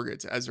 9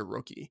 targets as a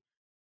rookie.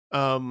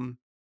 I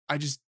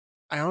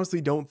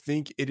honestly don't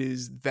think it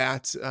is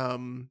that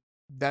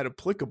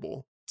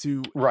applicable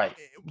to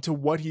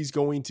what he's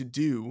going to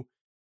do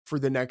for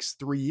the next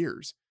 3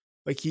 years.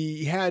 Like,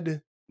 he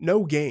had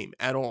no game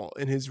at all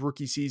in his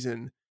rookie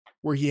season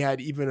where he had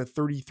even a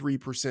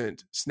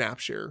 33% snap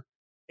share.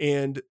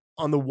 And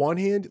on the one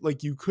hand,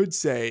 like, you could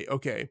say,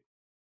 okay,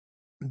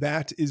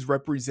 that is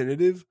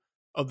representative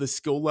of the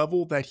skill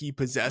level that he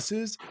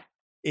possesses.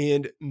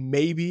 And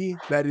maybe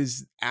that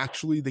is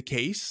actually the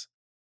case,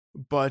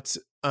 but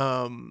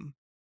I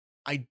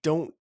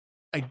don't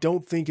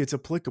think it's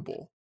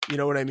applicable. You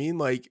know what I mean?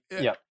 Like,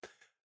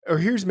 or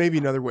here's maybe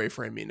another way of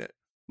framing it.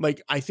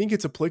 Like, I think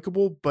it's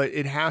applicable, but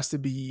it has to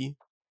be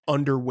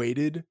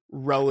underweighted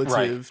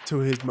relative to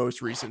his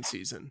most recent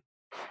season.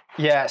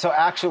 Yeah. So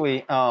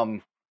actually,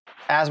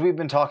 as we've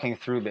been talking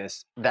through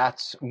this,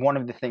 that's one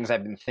of the things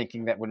I've been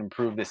thinking that would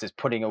improve this is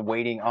putting a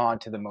weighting on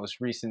to the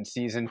most recent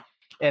season,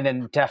 and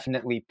then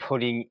definitely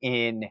putting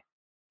in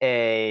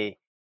a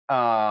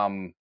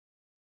some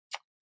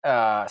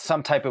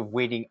type of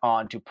weighting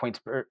on to points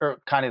per, or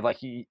kind of like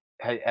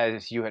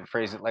as you had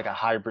phrased it, like a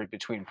hybrid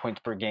between points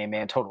per game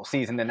and total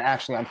season. Then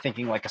actually I'm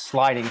thinking like a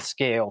sliding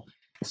scale,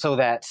 so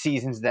that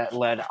seasons that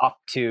led up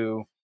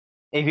to,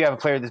 if you have a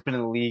player that's been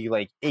in the league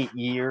like 8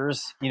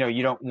 years,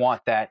 you don't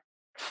want that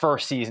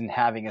first season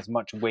having as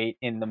much weight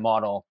in the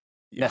model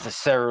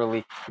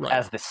necessarily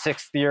as the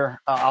 6th year.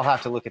 I'll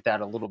have to look at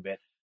that a little bit.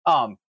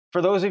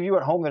 For those of you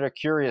at home that are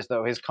curious,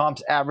 though, his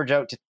comps average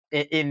out to,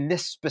 in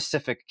this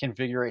specific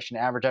configuration,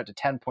 average out to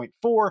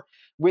 10.4,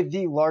 with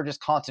the largest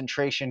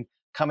concentration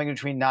coming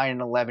between 9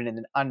 and 11, and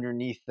then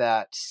underneath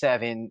that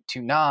 7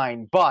 to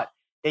 9. But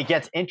it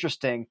gets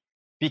interesting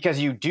because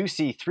you do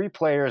see 3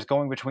 players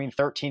going between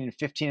 13 and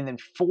 15, and then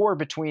 4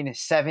 between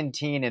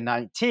 17 and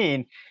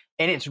 19.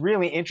 And it's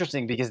really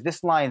interesting because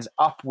this lines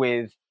up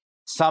with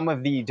some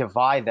of the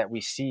divide that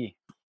we see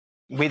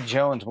with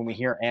Jones when we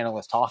hear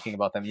analysts talking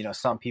about them.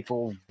 Some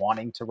people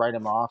wanting to write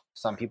him off,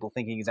 some people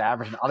thinking he's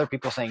average, and other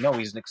people saying, no,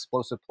 he's an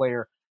explosive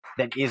player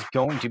then is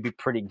going to be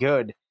pretty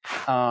good.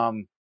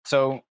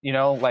 So,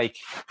 like,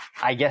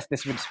 I guess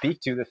this would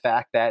speak to the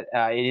fact that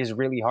it is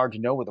really hard to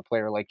know with a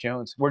player like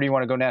Jones. Where do you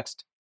want to go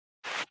next?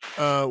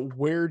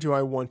 Where do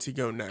I want to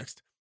go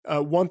next?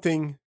 One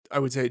thing I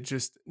would say,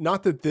 just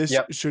not that this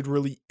should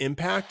really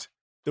impact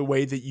the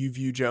way that you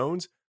view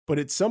Jones, but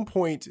at some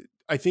point,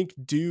 I think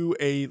do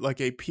a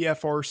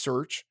PFR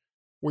search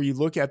where you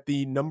look at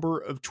the number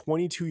of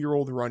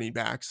 22-year-old running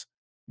backs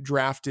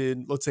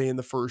drafted, let's say in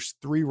the first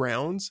 3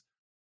 rounds,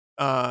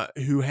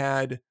 who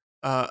had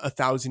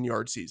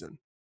 1,000-yard season,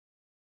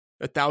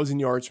 1,000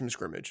 yards from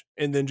scrimmage,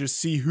 and then just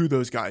see who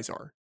those guys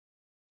are.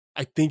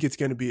 I think it's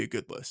going to be a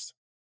good list.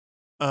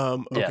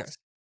 Okay. Yes.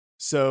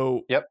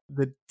 So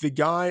the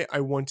guy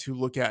I want to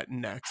look at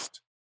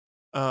next,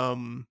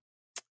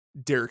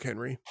 Derrick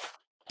Henry.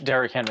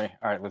 Derrick Henry.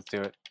 All right, let's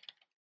do it.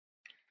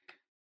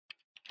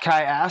 Can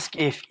I ask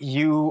if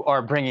you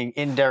are bringing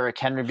in Derrick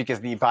Henry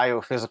because the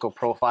biophysical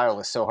profile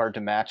is so hard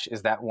to match?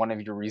 Is that one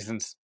of your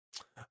reasons?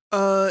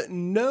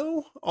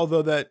 No,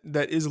 although that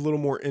is a little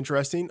more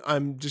interesting.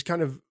 I'm just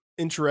kind of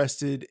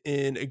interested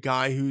in a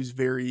guy who's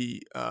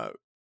very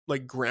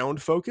ground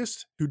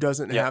focused, who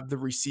doesn't have the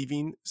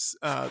receiving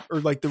or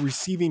the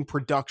receiving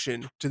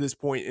production to this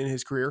point in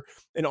his career,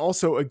 and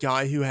also a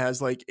guy who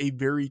has like a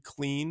very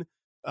clean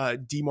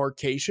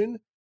demarcation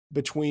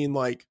between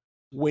like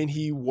when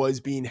he was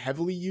being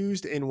heavily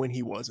used and when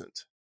he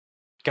wasn't.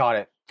 Got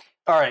it.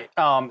 All right.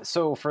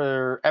 So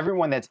for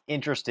everyone that's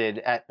interested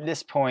at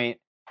this point,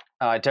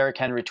 Derrick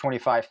Henry,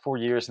 25, 4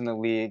 years in the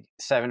league,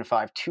 7'5",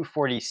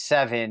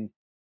 247,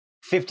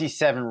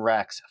 57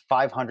 recs,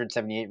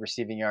 578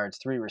 receiving yards,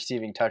 3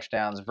 receiving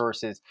touchdowns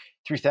versus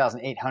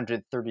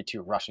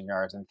 3,832 rushing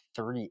yards and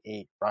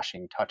 38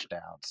 rushing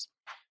touchdowns.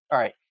 All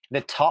right.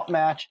 The top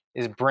match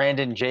is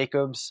Brandon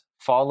Jacobs,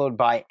 followed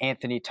by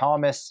Anthony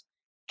Thomas,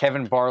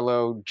 Kevin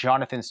Barlow,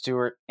 Jonathan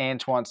Stewart,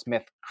 Antoine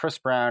Smith, Chris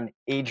Brown,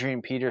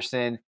 Adrian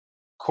Peterson,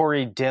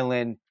 Corey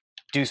Dillon,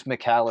 Deuce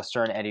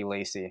McAllister, and Eddie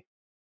Lacy.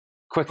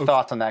 Quick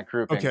thoughts on that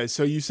grouping. Okay,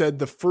 so you said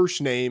the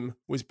first name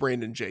was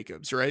Brandon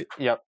Jacobs, right?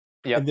 Yep.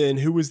 And then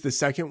who was the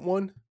second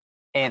one?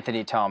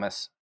 Anthony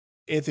Thomas.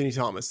 Anthony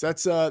Thomas.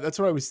 That's what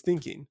I was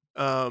thinking.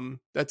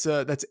 That's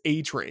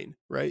A-Train,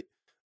 right?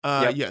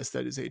 Yes,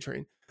 that is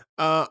A-Train.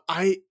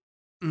 I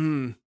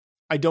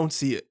don't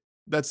see it.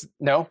 That's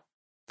no.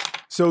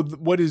 So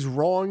what is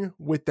wrong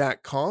with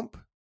that comp?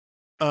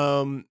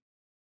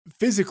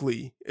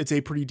 Physically, it's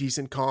a pretty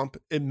decent comp.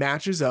 It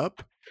matches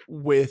up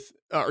with.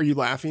 Are you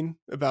laughing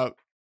about?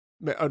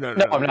 Oh no,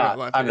 I'm not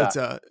laughing. I'm It's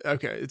not.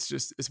 Okay.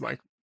 It's my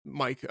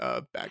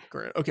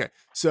background. Okay,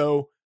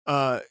 so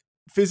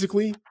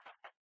physically,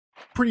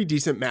 pretty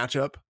decent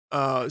matchup.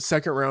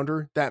 Second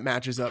rounder that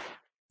matches up.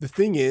 The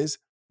thing is,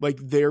 like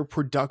their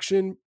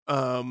production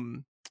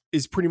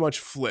is pretty much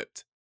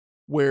flipped,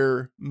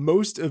 where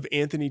most of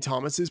Anthony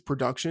Thomas's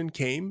production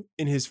came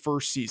in his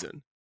first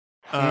season,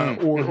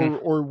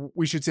 or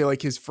we should say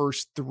like his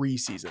first 3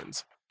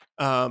 seasons.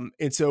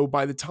 And so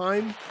by the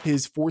time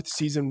his 4th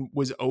season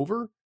was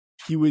over,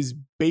 he was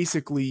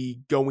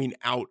basically going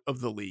out of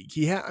the league.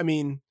 He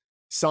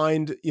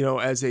signed,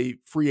 as a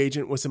free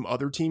agent with some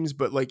other teams,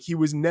 but like he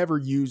was never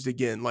used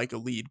again like a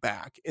lead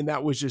back. And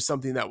that was just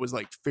something that was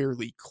like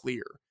fairly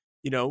clear,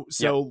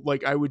 So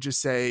like I would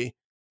just say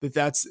that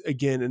that's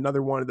again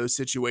another one of those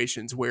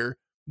situations where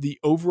the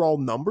overall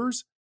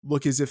numbers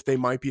look as if they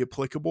might be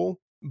applicable,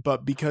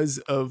 but because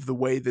of the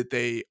way that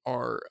they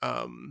are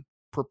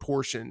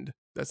proportioned,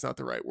 that's not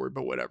the right word,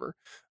 but whatever,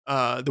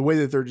 the way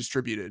that they're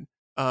distributed,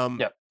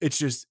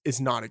 it's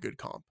not a good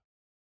comp.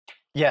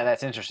 Yeah,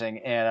 that's interesting.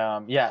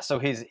 And so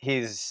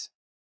his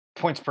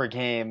points per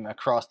game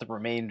across the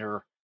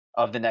remainder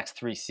of the next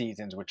 3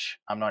 seasons, which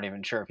I'm not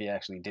even sure if he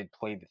actually did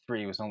play the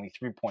 3, was only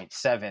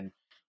 3.7,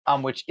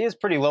 which is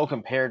pretty low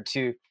compared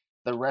to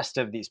the rest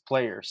of these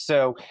players.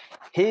 So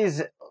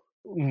his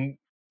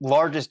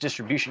largest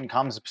distribution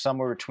comes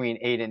somewhere between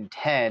 8 and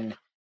 10.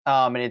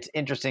 And it's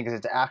interesting because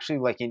it's actually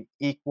like an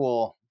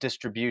equal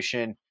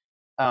distribution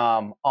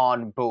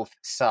on both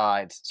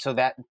sides. So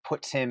that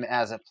puts him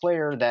as a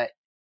player that,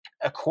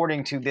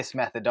 according to this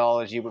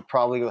methodology, would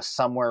probably go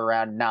somewhere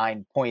around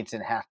 9 points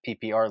in half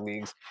PPR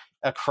leagues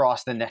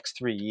across the next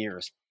 3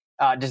 years.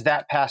 Does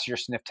that pass your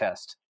sniff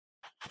test?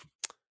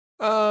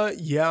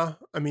 Yeah.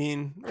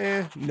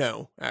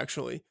 No,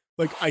 actually.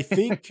 Like I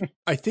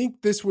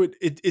think this would.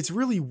 It's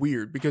really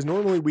weird because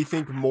normally we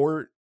think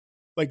more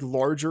like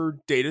larger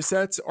data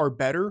sets are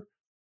better,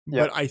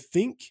 but I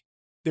think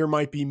there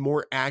might be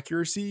more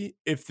accuracy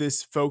if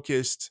this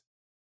focused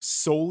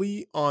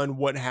solely on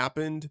what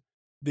happened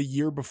the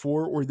year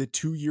before or the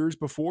 2 years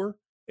before,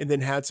 and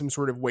then had some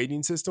sort of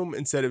weighting system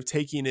instead of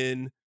taking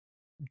in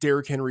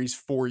Derrick Henry's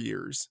 4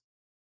 years.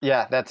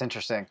 Yeah, that's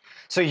interesting.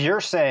 So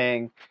you're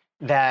saying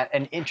that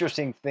an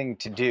interesting thing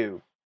to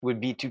do would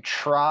be to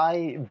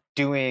try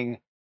doing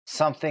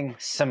something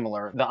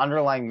similar. The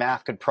underlying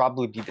math could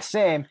probably be the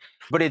same,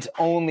 but it's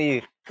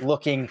only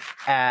looking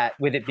at,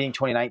 with it being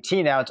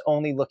 2019 now, it's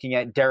only looking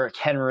at Derrick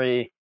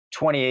Henry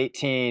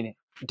 2018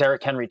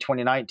 Derrick Henry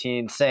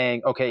 2019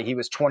 saying, okay, he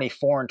was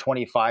 24 and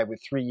 25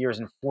 with 3 years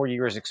and 4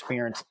 years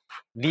experience.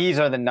 These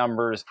are the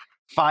numbers.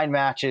 Find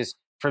matches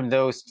from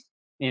those,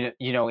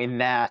 in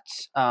that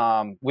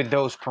with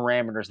those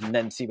parameters, and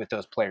then see what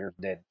those players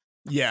did.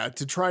 Yeah,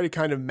 to try to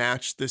kind of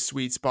match the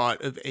sweet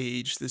spot of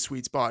age, the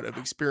sweet spot of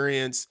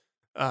experience,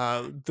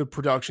 the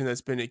production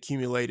that's been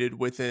accumulated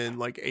within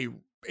like a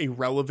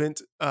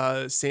relevant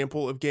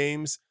sample of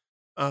games.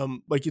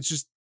 Like it's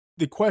just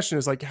the question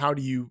is like, how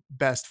do you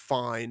best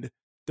find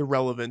the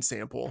relevant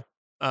sample?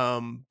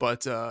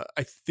 But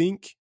I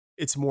think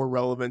it's more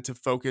relevant to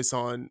focus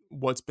on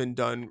what's been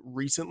done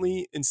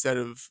recently instead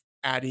of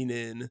adding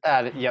in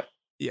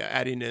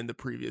the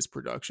previous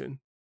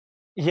production.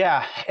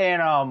 Yeah,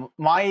 and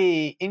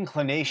my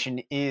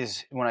inclination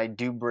is when I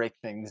do break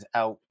things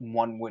out,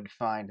 one would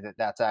find that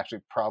that's actually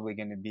probably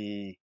going to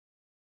be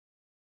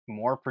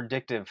more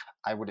predictive,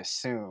 I would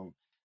assume.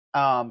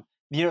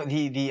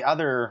 The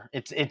other,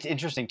 it's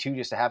interesting too,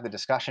 just to have the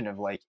discussion of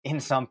like in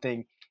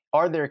something,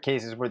 are there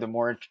cases where the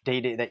more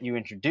data that you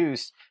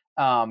introduce,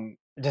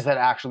 does that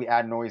actually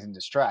add noise and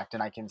distract?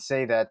 And I can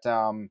say that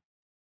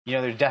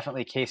there's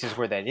definitely cases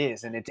where that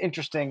is, and it's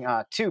interesting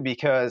too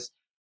because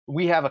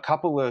we have a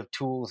couple of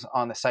tools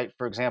on the site,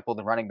 for example,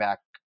 the running back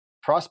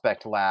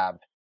prospect lab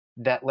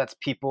that lets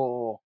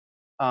people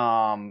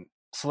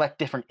select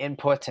different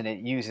inputs, and it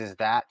uses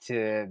that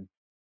to,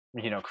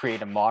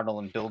 create a model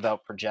and build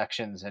out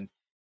projections. And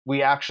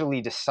we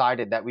actually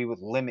decided that we would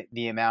limit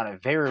the amount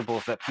of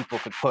variables that people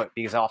could put,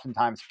 because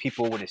oftentimes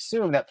people would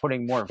assume that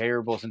putting more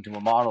variables into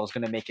a model is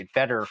going to make it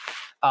better.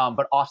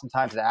 But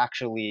oftentimes it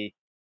actually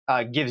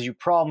gives you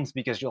problems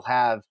because you'll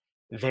have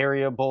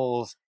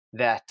variables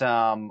that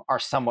are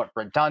somewhat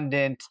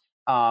redundant,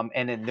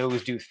 and then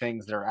those do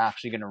things that are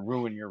actually going to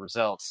ruin your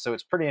results. So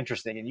it's pretty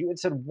interesting. And you had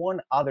said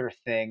one other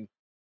thing.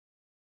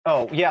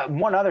 Oh, yeah,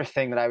 one other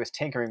thing that I was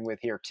tinkering with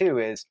here too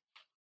is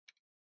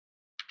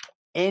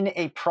in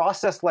a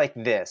process like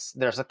this,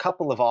 there's a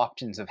couple of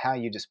options of how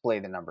you display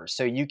the numbers.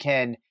 So you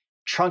can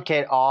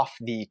truncate off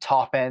the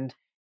top end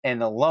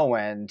and the low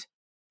end,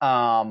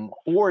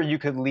 or you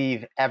could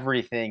leave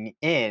everything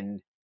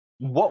in.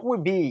 What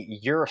would be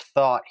your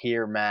thought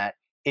here, Matt,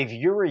 if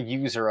you're a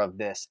user of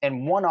this?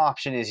 And one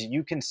option is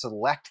you can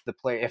select the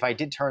player. If I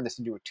did turn this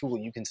into a tool,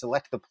 you can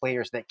select the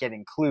players that get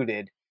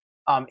included.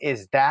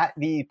 Is that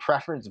the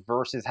preference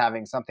versus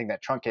having something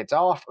that truncates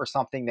off, or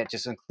something that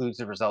just includes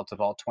the results of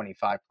all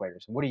 25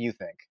 players? What do you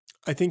think?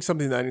 I think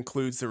something that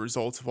includes the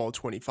results of all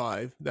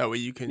 25. That way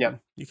you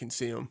can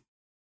see them.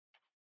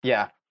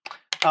 Yeah.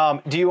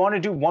 Do you want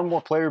to do one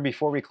more player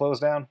before we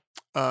close down?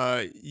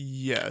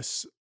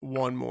 Yes,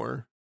 one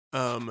more.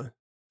 I'll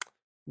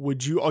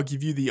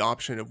give you the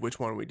option of which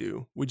one we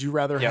do. Would you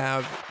rather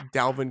have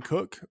Dalvin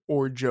Cook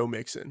or Joe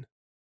Mixon?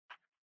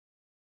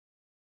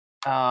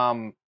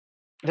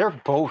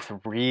 They're both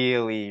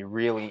really,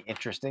 really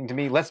interesting to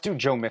me. Let's do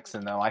Joe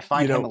Mixon, though. I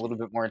find him a little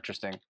bit more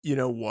interesting. You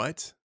know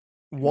what?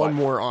 One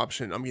more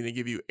option. I'm going to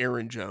give you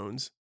Aaron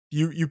Jones.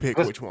 You pick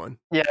which one.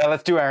 Yeah,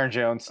 let's do Aaron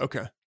Jones.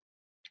 Okay.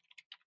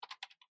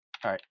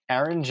 All right.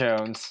 Aaron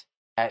Jones,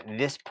 at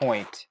this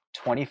point,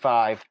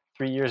 25,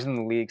 3 years in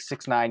the league,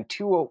 6'9",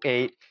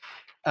 208,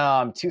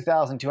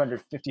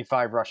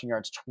 2,255 rushing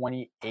yards,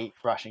 28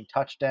 rushing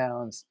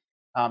touchdowns,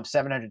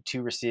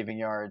 702 receiving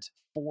yards,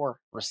 4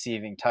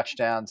 receiving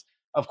touchdowns.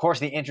 Of course,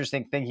 the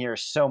interesting thing here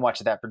is so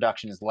much of that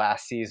production is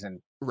last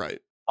season. Right.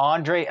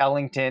 Andre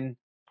Ellington.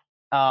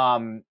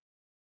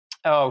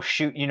 Oh,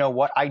 shoot. You know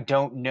what? I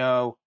don't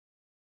know.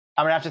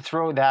 I'm going to have to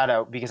throw that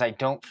out because I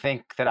don't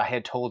think that I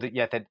had told it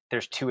yet that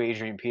there's 2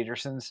 Adrian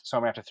Petersons. So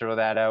I'm going to have to throw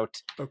that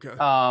out. Okay.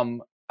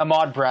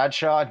 Ahmad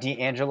Bradshaw,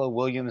 D'Angelo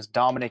Williams,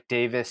 Dominic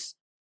Davis,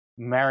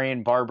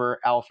 Marion Barber,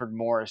 Alfred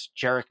Morris,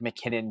 Jerick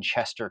McKinnon,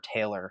 Chester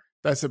Taylor.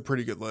 That's a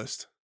pretty good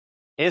list.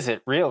 Is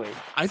it really?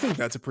 I think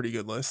that's a pretty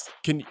good list.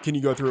 Can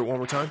you go through it one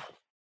more time?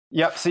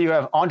 Yep. So you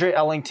have Andre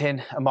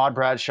Ellington, Ahmad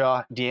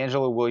Bradshaw,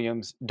 D'Angelo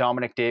Williams,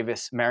 Dominic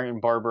Davis, Marion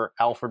Barber,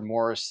 Alfred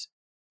Morris,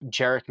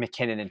 Jerick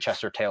McKinnon, and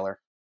Chester Taylor.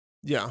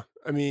 Yeah.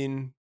 I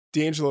mean,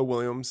 D'Angelo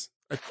Williams,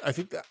 I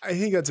think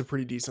that's a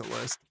pretty decent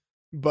list.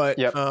 But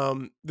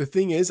the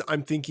thing is,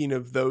 I'm thinking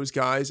of those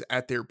guys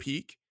at their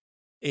peak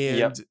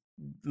and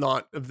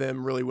not of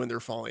them really when they're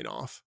falling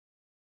off.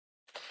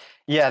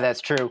 Yeah, that's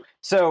true.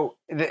 So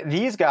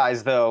these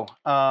guys, though,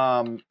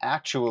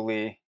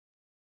 actually,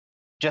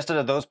 just out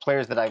of those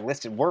players that I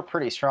listed, were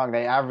pretty strong.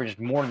 They averaged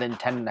more than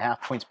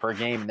 10.5 points per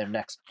game in their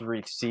next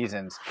 3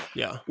 seasons.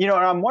 Yeah. And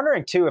I'm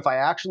wondering, too, if I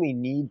actually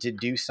need to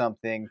do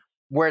something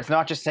where it's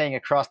not just saying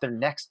across their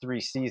next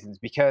 3 seasons,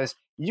 because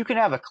you can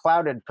have a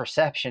clouded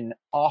perception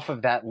off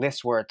of that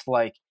list where it's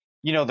like,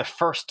 the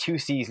first 2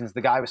 seasons,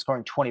 the guy was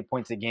scoring 20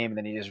 points a game, and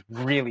then he just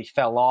really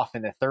fell off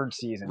in the 3rd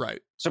season.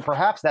 Right. So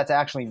perhaps that's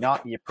actually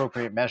not the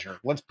appropriate measure.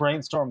 Let's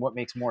brainstorm what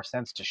makes more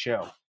sense to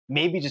show.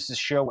 Maybe just to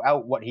show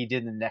out what he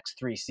did in the next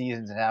 3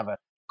 seasons and have a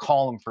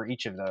column for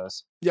each of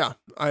those. Yeah,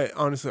 I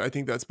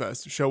think that's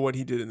best. Show what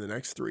he did in the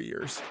next 3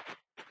 years.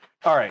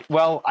 All right.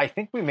 Well, I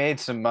think we made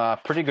some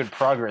pretty good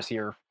progress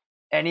here.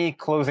 Any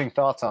closing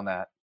thoughts on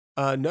that?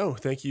 No,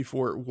 thank you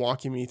for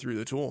walking me through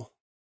the tool.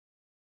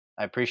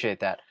 I appreciate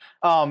that.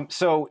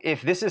 So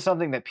if this is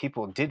something that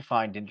people did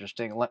find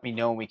interesting, let me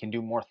know and we can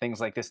do more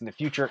things like this in the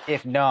future.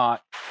 If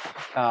not,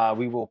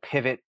 we will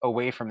pivot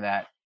away from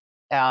that.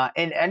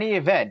 In any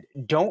event,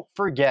 don't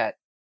forget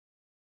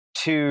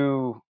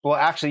to, well,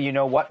 actually, you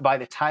know what? By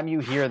the time you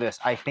hear this,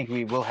 I think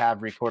we will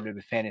have recorded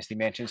the Fantasy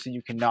Mansion, so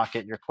you cannot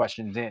get your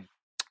questions in.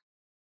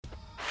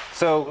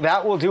 So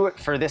that will do it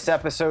for this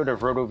episode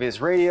of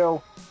RotoViz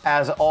Radio.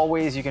 As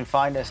always, you can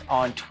find us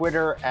on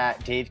Twitter at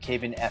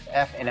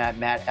DaveCavenFF and at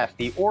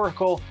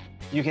MattFTheOracle.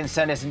 You can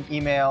send us an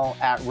email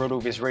at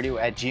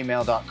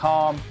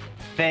rotovizradio@gmail.com.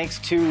 Thanks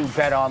to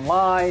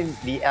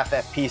BetOnline, the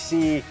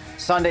FFPC,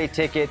 Sunday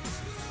Ticket,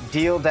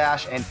 Deal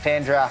Dash, and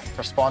FanDraft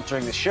for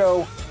sponsoring the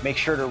show. Make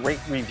sure to rate,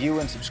 review,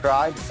 and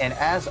subscribe. And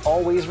as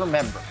always,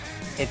 remember,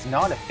 it's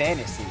not a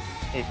fantasy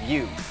if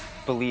you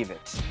believe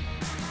it.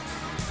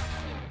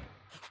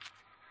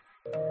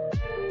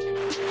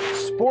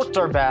 Sports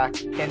are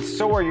back, and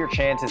so are your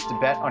chances to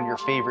bet on your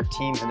favorite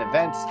teams and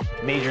events.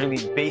 Major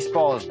League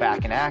Baseball is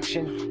back in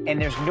action,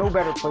 and there's no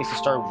better place to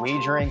start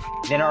wagering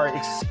than our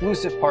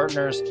exclusive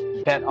partners,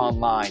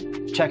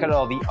 BetOnline. Check out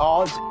all the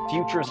odds,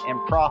 futures, and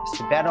props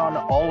to bet on,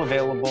 all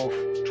available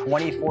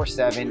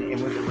 24/7.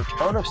 And with the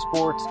return of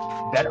sports,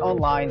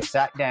 BetOnline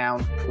sat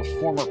down with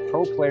former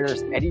pro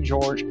players Eddie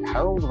George,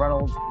 Harold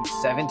Reynolds, and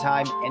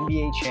 7-time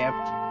NBA champ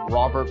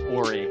Robert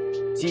Horry.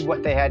 See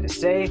what they had to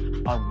say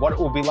on what it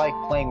will be like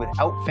playing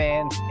without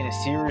fans in a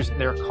series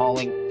they're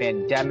calling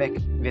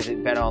Fandemic.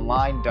 Visit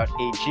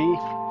betonline.ag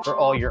for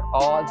all your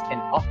odds and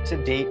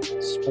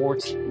up-to-date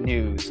sports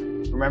news.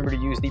 Remember to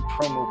use the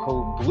promo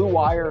code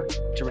BLUEWIRE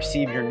to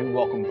receive your new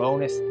welcome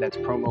bonus. That's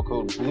promo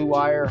code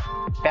BLUEWIRE.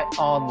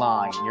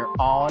 BetOnline, your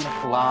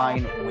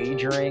online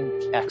wagering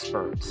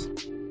experts.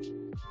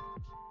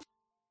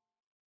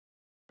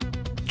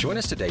 Join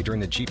us today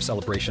during the Jeep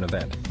Celebration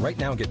event. Right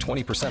now, get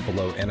 20%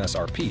 below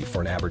MSRP for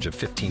an average of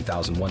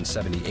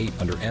 $15,178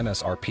 under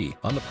MSRP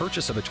on the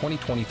purchase of a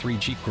 2023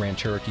 Jeep Grand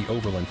Cherokee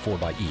Overland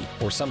 4xe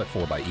or Summit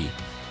 4xe.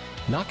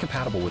 Not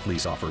compatible with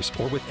lease offers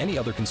or with any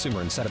other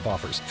consumer incentive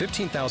offers.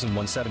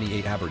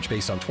 $15,178 average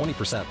based on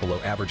 20% below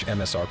average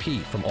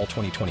MSRP from all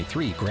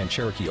 2023 Grand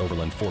Cherokee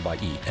Overland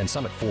 4xe and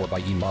Summit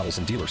 4xe models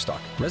in dealer stock.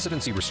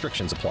 Residency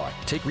restrictions apply.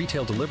 Take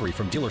retail delivery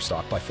from dealer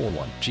stock by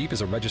 4/1. Jeep is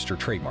a registered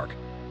trademark.